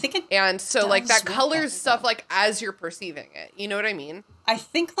 I think it And so, like, that does colors work stuff, though. like, as you're perceiving it. You know what I mean? I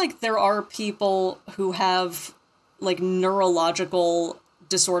think, like, there are people who have, like, neurological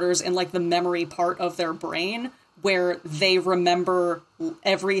disorders in, like, the memory part of their brain where they remember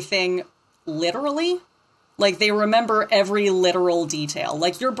everything literally. Like, they remember every literal detail.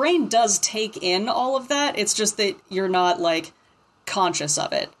 Like, your brain does take in all of that. It's just that you're not, like, conscious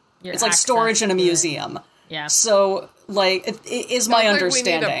of it. It's like storage in a museum. Yeah. So, like, it is my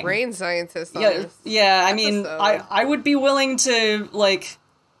understanding. We need a brain scientist on this. Yeah, I mean, episode. I would be willing to, like,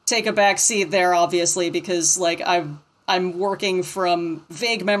 take a back seat there, obviously, because, like, I'm working from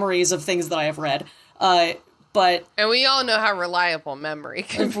vague memories of things that I have read. But And we all know how reliable memory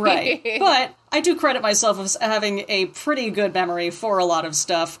can be. right. But I do credit myself as having a pretty good memory for a lot of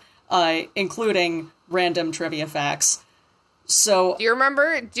stuff, including random trivia facts. So Do you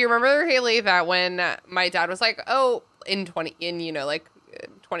remember, Haley, that when my dad was like, oh, in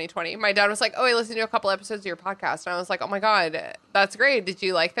 2020, my dad was like, oh, I listened to a couple episodes of your podcast. And I was like, oh my God, that's great. Did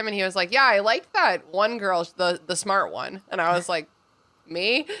you like them? And he was like, yeah, I liked that one girl, the smart one. And I was like,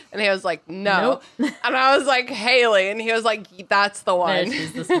 me? And he was like, no. Nope. And I was like, Haley. And he was like, that's the one.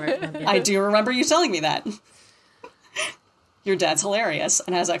 She's the smart one. Yeah. I do remember you telling me that. Your dad's hilarious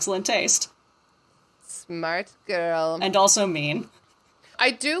and has excellent taste. Smart girl. And also mean.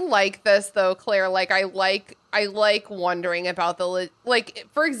 I do like this though, Claire. Like I like wondering about like,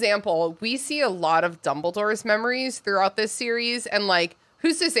 for example, we see a lot of Dumbledore's memories throughout this series, and like,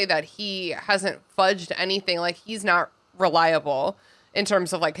 who's to say that he hasn't fudged anything? Like, he's not reliable in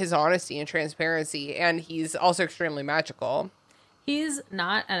terms of like his honesty and transparency, and he's also extremely magical. He's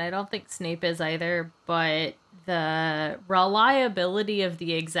not, and I don't think Snape is either, but the reliability of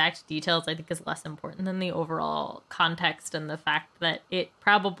the exact details, I think, is less important than the overall context and the fact that it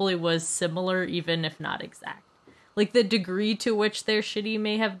probably was similar, even if not exact. Like, the degree to which they're shitty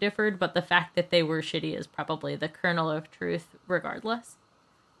may have differed, but the fact that they were shitty is probably the kernel of truth regardless.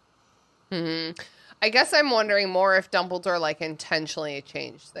 I guess I'm wondering more if Dumbledore like intentionally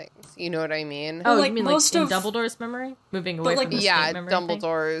changed things. You know what I mean? Oh, like, you mean most like in of- Dumbledore's memory? Moving away like, from the Yeah, Snape memory thing?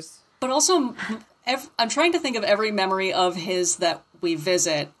 Dumbledore's. But also, I'm trying to think of every memory of his that we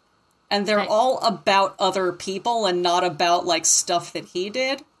visit, and they're all about other people and not about, like, stuff that he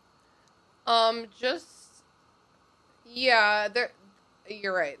did.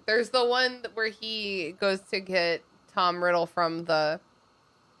 You're right. There's the one where he goes to get Tom Riddle from the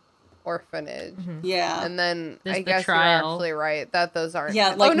orphanage. Yeah. And then There's I the guess trial. you're absolutely right that those aren't.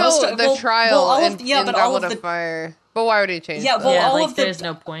 Yeah, like, oh no, most of- the well, trial all of- in, yeah, in but all Goblet of of the- Fire. But why would he change? Yeah, that? well, Yeah, all like, of the- there's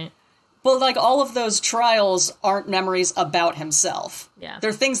no point. Well, like, all of those trials aren't memories about himself. Yeah.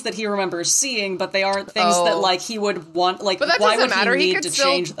 They're things that he remembers seeing, but they aren't things that, like, he would want, like, But that why doesn't would matter. he He need could to still-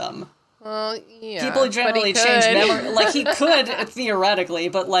 change them? Well, yeah. People generally change could. memory. Like, he could, theoretically,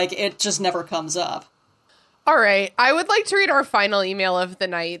 but, like, it just never comes up. All right. I would like to read our final email of the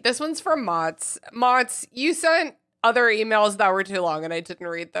night. This one's from Mots. Mots, you sent other emails that were too long, and I didn't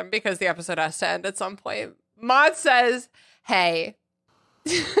read them because the episode has to end at some point. Mots says, hey,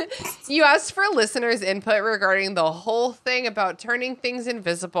 you asked for listeners' input regarding the whole thing about turning things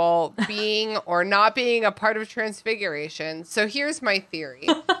invisible, being or not being a part of Transfiguration. So here's my theory.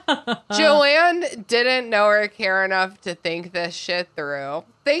 Joanne didn't know or care enough to think this shit through.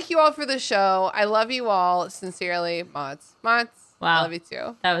 Thank you all for the show. I love you all. Sincerely, Mots. Mots, Wow. I love you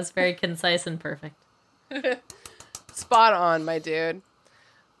too. That was very concise and perfect. Spot on, my dude.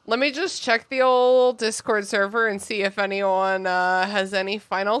 Let me just check the old Discord server and see if anyone has any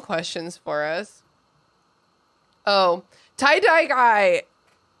final questions for us. Oh, Tie-Dye Guy,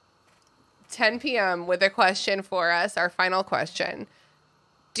 10 p.m. with a question for us, our final question.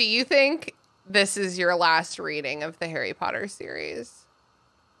 Do you think this is your last reading of the Harry Potter series?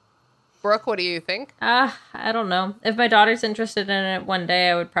 Brooke, what do you think? I don't know. If my daughter's interested in it one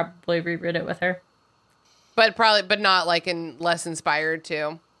day, I would probably reread it with her. But not like less inspired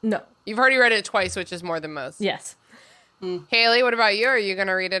to. No. You've already read it twice, which is more than most. Yes. Haley, what about you? Are you going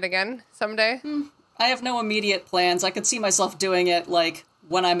to read it again someday? I have no immediate plans. I could see myself doing it, like,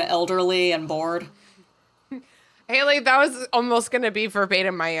 when I'm elderly and bored. Haley, that was almost going to be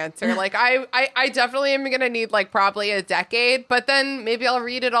verbatim my answer. Like, I definitely am going to need, like, probably a decade, but then maybe I'll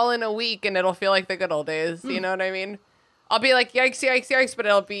read it all in a week and it'll feel like the good old days. You know what I mean? I'll be like, yikes, yikes, yikes, but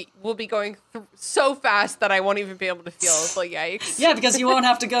we'll be going so fast that I won't even be able to feel the yikes. Yeah, because you won't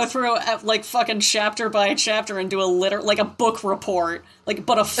have to go through, like, fucking chapter by chapter and do like a book report. Like,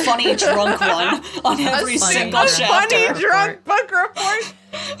 but a funny drunk one on every single chapter. Funny drunk book report.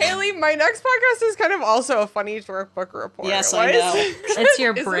 Haley, my next podcast is kind of also a funny drunk book report. Yes, I know. It's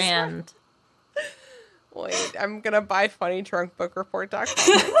your brand. Wait, I'm going to buy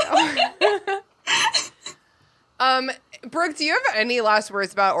funnydrunkbookreport.com. Brooke, do you have any last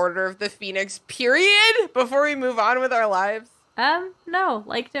words about Order of the Phoenix, period, before we move on with our lives? No,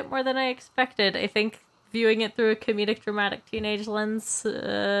 liked it more than I expected. I think viewing it through a comedic, dramatic teenage lens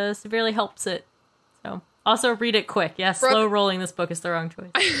severely helps it. So, also read it quick. Yeah, slow rolling this book is the wrong choice.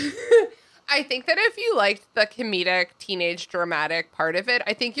 I think that if you liked the comedic, teenage, dramatic part of it,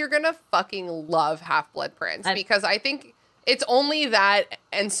 I think you're gonna fucking love Half-Blood Prince, because I think it's only that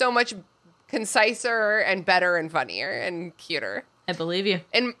and so much conciser and better and funnier and cuter. I believe you.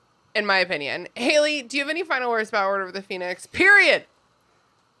 In my opinion. Haley, do you have any final words about Order of the Phoenix? Period.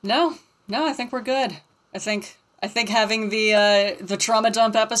 No, I think we're good. I think having the trauma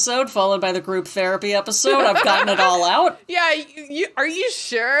dump episode followed by the group therapy episode, I've gotten it all out. Yeah, are you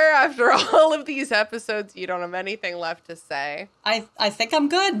sure after all of these episodes you don't have anything left to say? I think I'm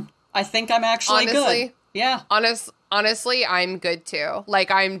good. I think I'm actually good. Yeah. Honestly, I'm good too. Like,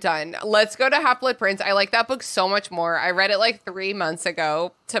 I'm done. Let's go to Half-Blood Prince. I like that book so much more. I read it like 3 months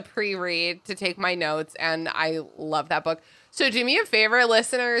ago to pre-read, to take my notes, and I love that book. So do me a favor,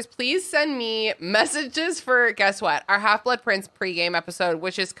 listeners. Please send me messages for, guess what? Our Half-Blood Prince pregame episode,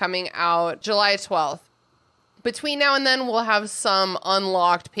 which is coming out July 12th. Between now and then, we'll have some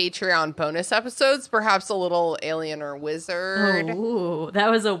unlocked Patreon bonus episodes, perhaps a little alien or wizard. Ooh, that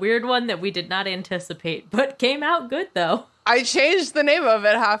was a weird one that we did not anticipate, but came out good, though. I changed the name of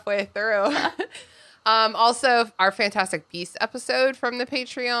it halfway through. Also, our Fantastic Beasts episode from the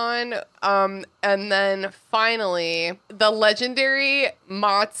Patreon. And then finally, the legendary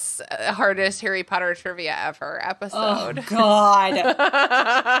Mott's Hardest Harry Potter Trivia Ever episode. Oh, God.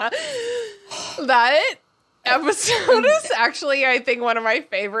 That episode is actually, I think, one of my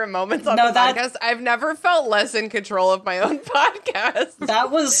favorite moments on the podcast. I've never felt less in control of my own podcast.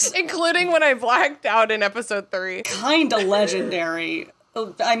 That was... including when I blacked out in episode 3. Kind of legendary.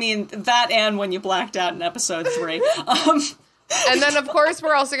 I mean, that and when you blacked out in episode 3. And then, of course,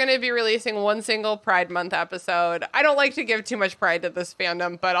 we're also going to be releasing one single Pride Month episode. I don't like to give too much pride to this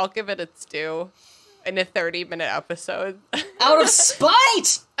fandom, but I'll give it its due in a 30-minute episode. Out of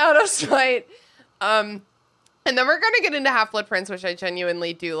spite! Out of spite. And then we're going to get into Half-Blood Prince, which I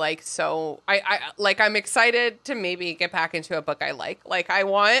genuinely do like. So I'm excited to maybe get back into a book I like. Like, I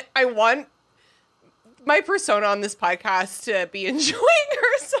want my persona on this podcast to be enjoying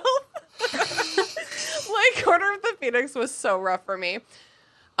herself. Like, Order of the Phoenix was so rough for me.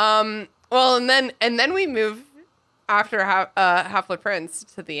 Well, and then we move after Half-Blood Prince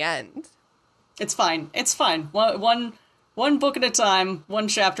to the end. It's fine. One book at a time, one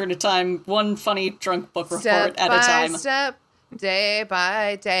chapter at a time, one funny drunk book report at a time. Step, day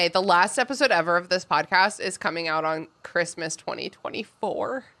by day. The last episode ever of this podcast is coming out on Christmas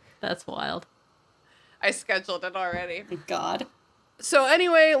 2024. That's wild. I scheduled it already. God. So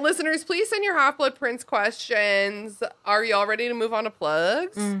anyway, listeners, please send your Half-Blood Prince questions. Are y'all ready to move on to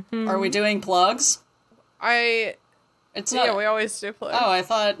plugs? Mm-hmm. Are we doing plugs? It's not. Yeah, we always do plugs. Oh, I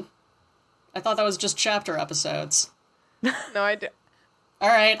thought that was just chapter episodes. No, I do. All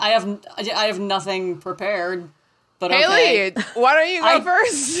right, I have nothing prepared. But Haley, okay. Why don't you go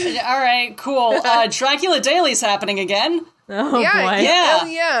first? All right, cool. Dracula Daily's happening again. Oh, yeah, boy.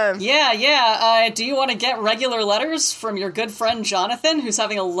 Yeah. Do you want to get regular letters from your good friend Jonathan, who's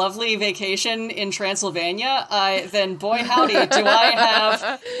having a lovely vacation in Transylvania? Then, boy howdy, do I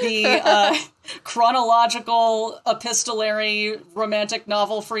have the chronological epistolary romantic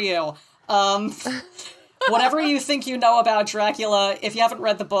novel for you. Whatever you think you know about Dracula, if you haven't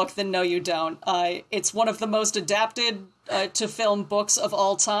read the book, then no, you don't. It's one of the most adapted to film books of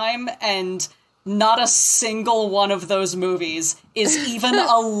all time, and not a single one of those movies is even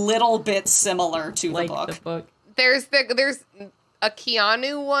a little bit similar to the book. There's a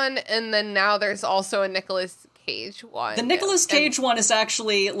Keanu one, and then now there's also a Nicolas Cage one. The Nicolas Cage one is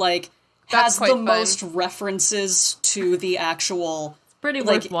actually, has the most references to the actual... It's pretty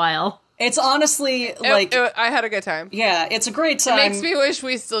worthwhile. It's honestly, I had a good time. Yeah, it's a great time. It makes me wish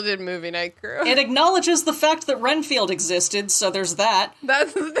we still did Movie Night Crew. It acknowledges the fact that Renfield existed, so there's that.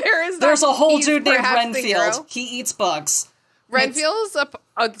 There's a whole dude named Renfield. He eats bugs. Renfield's,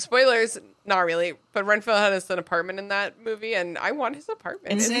 spoilers, not really, but Renfield has an apartment in that movie, and I want his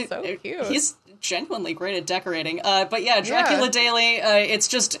apartment. It's so cute. He's genuinely great at decorating. But yeah, Dracula Daily,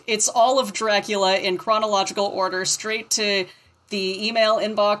 it's all of Dracula in chronological order, straight to the email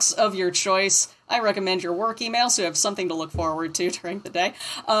inbox of your choice. I recommend your work email, so you have something to look forward to during the day.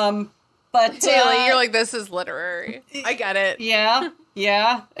 But Haley, you're like, this is literary. I get it. Yeah.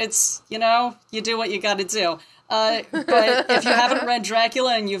 It's, you do what you gotta do. But if you haven't read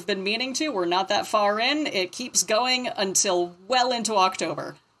Dracula and you've been meaning to, we're not that far in. It keeps going until well into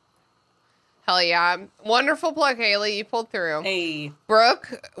October. Hell yeah. Wonderful plug, Haley. You pulled through. Hey.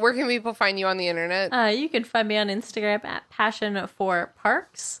 Brooke, where can people find you on the internet? You can find me on Instagram at Passion for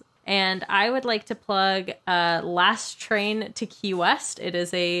Parks. And I would like to plug Last Train to Key West. It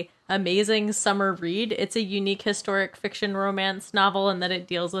is a amazing summer read. It's a unique historic fiction romance novel, and that it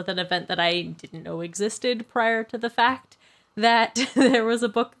deals with an event that I didn't know existed prior to the fact that there was a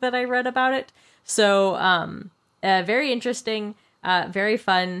book that I read about it. So very interesting. Very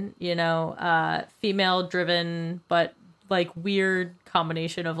fun, female driven, but weird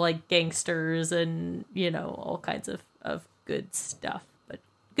combination of gangsters and, all kinds of good stuff, but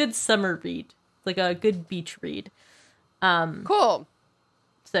good summer read, a good beach read. Cool.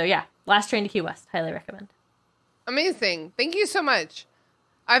 So yeah, Last Train to Key West. Highly recommend. Amazing. Thank you so much.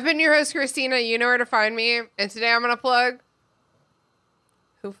 I've been your host, Christina. You know where to find me. And today I'm going to plug...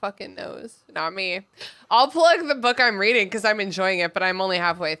 Who fucking knows? Not me. I'll plug the book I'm reading because I'm enjoying it, but I'm only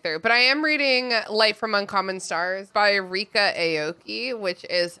halfway through. But I am reading Light from Uncommon Stars by Rika Aoki, which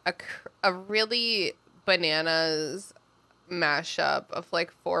is a really bananas mashup of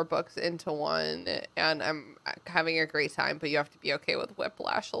 4 books into one. And I'm having a great time, but you have to be okay with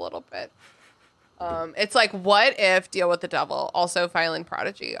whiplash a little bit. It's what if Deal with the Devil, also Violent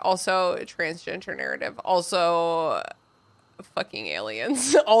Prodigy, also transgender narrative, also... fucking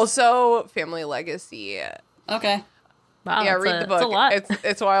aliens. Also, Family Legacy. Okay. Wow. Yeah, read the book. It's a lot.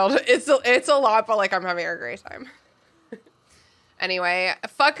 It's wild. It's a lot, but I'm having a great time. Anyway,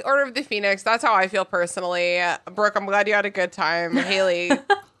 fuck Order of the Phoenix. That's how I feel personally. Brooke, I'm glad you had a good time. Haley,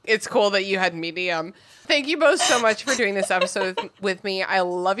 it's cool that you had Medium. Thank you both so much for doing this episode with me. I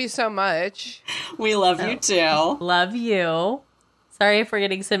love you so much. We love you too. Love you. Sorry for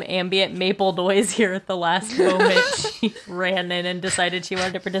getting some ambient Maple noise here at the last moment. She ran in and decided she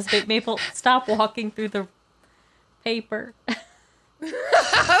wanted to participate. Maple, stop walking through the paper.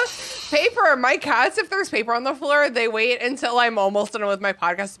 Paper. My cats, if there's paper on the floor, they wait until I'm almost done with my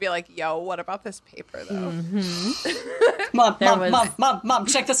podcast to be like, yo, what about this paper, though? Mm-hmm. Mom,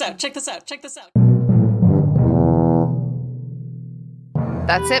 check this out. That's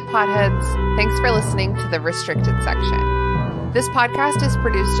it, potheads. Thanks for listening to the Restricted Section. This podcast is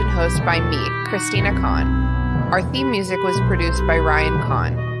produced and hosted by me, Christina Kahn. Our theme music was produced by Ryan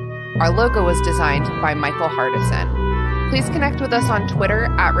Kahn. Our logo was designed by Michael Hardison. Please connect with us on Twitter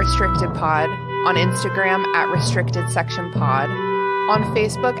at RestrictedPod, on Instagram at RestrictedSectionPod, on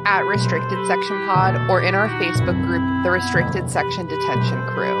Facebook at RestrictedSectionPod, or in our Facebook group, The Restricted Section Detention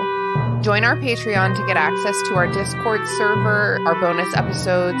Crew. Join our Patreon to get access to our Discord server, our bonus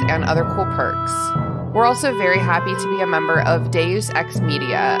episodes, and other cool perks. We're also very happy to be a member of Deus Ex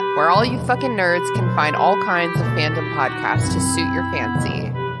Media, where all you fucking nerds can find all kinds of fandom podcasts to suit your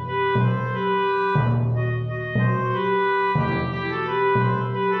fancy.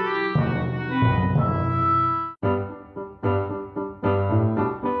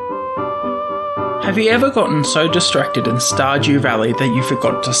 Have you ever gotten so distracted in Stardew Valley that you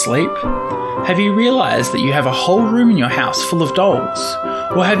forgot to sleep? Have you realised that you have a whole room in your house full of dolls?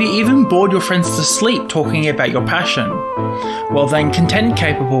 Or have you even bored your friends to sleep talking about your passion? Well then, Content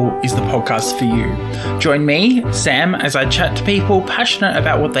Capable is the podcast for you. Join me, Sam, as I chat to people passionate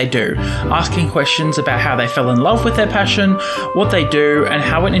about what they do, asking questions about how they fell in love with their passion, what they do, and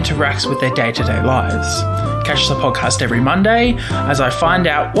how it interacts with their day-to-day lives. Catch the podcast every Monday as I find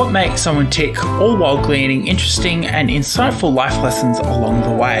out what makes someone tick, all while gleaning interesting and insightful life lessons along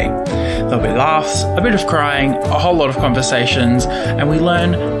the way. There'll be laughs, a bit of crying, a whole lot of conversations, and we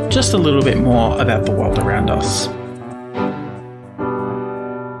learn just a little bit more about the world around us.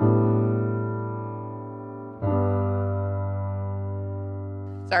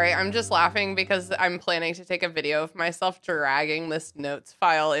 Sorry, I'm just laughing because I'm planning to take a video of myself dragging this notes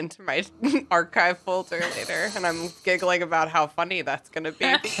file into my archive folder later, and I'm giggling about how funny that's going to be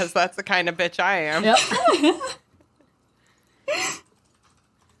because that's the kind of bitch I am. Yep.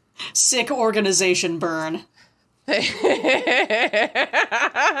 Sick organization burn. You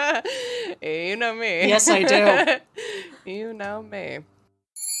know me. Yes, I do. You know me.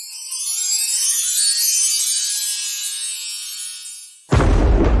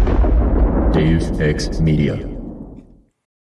 Dave X Media.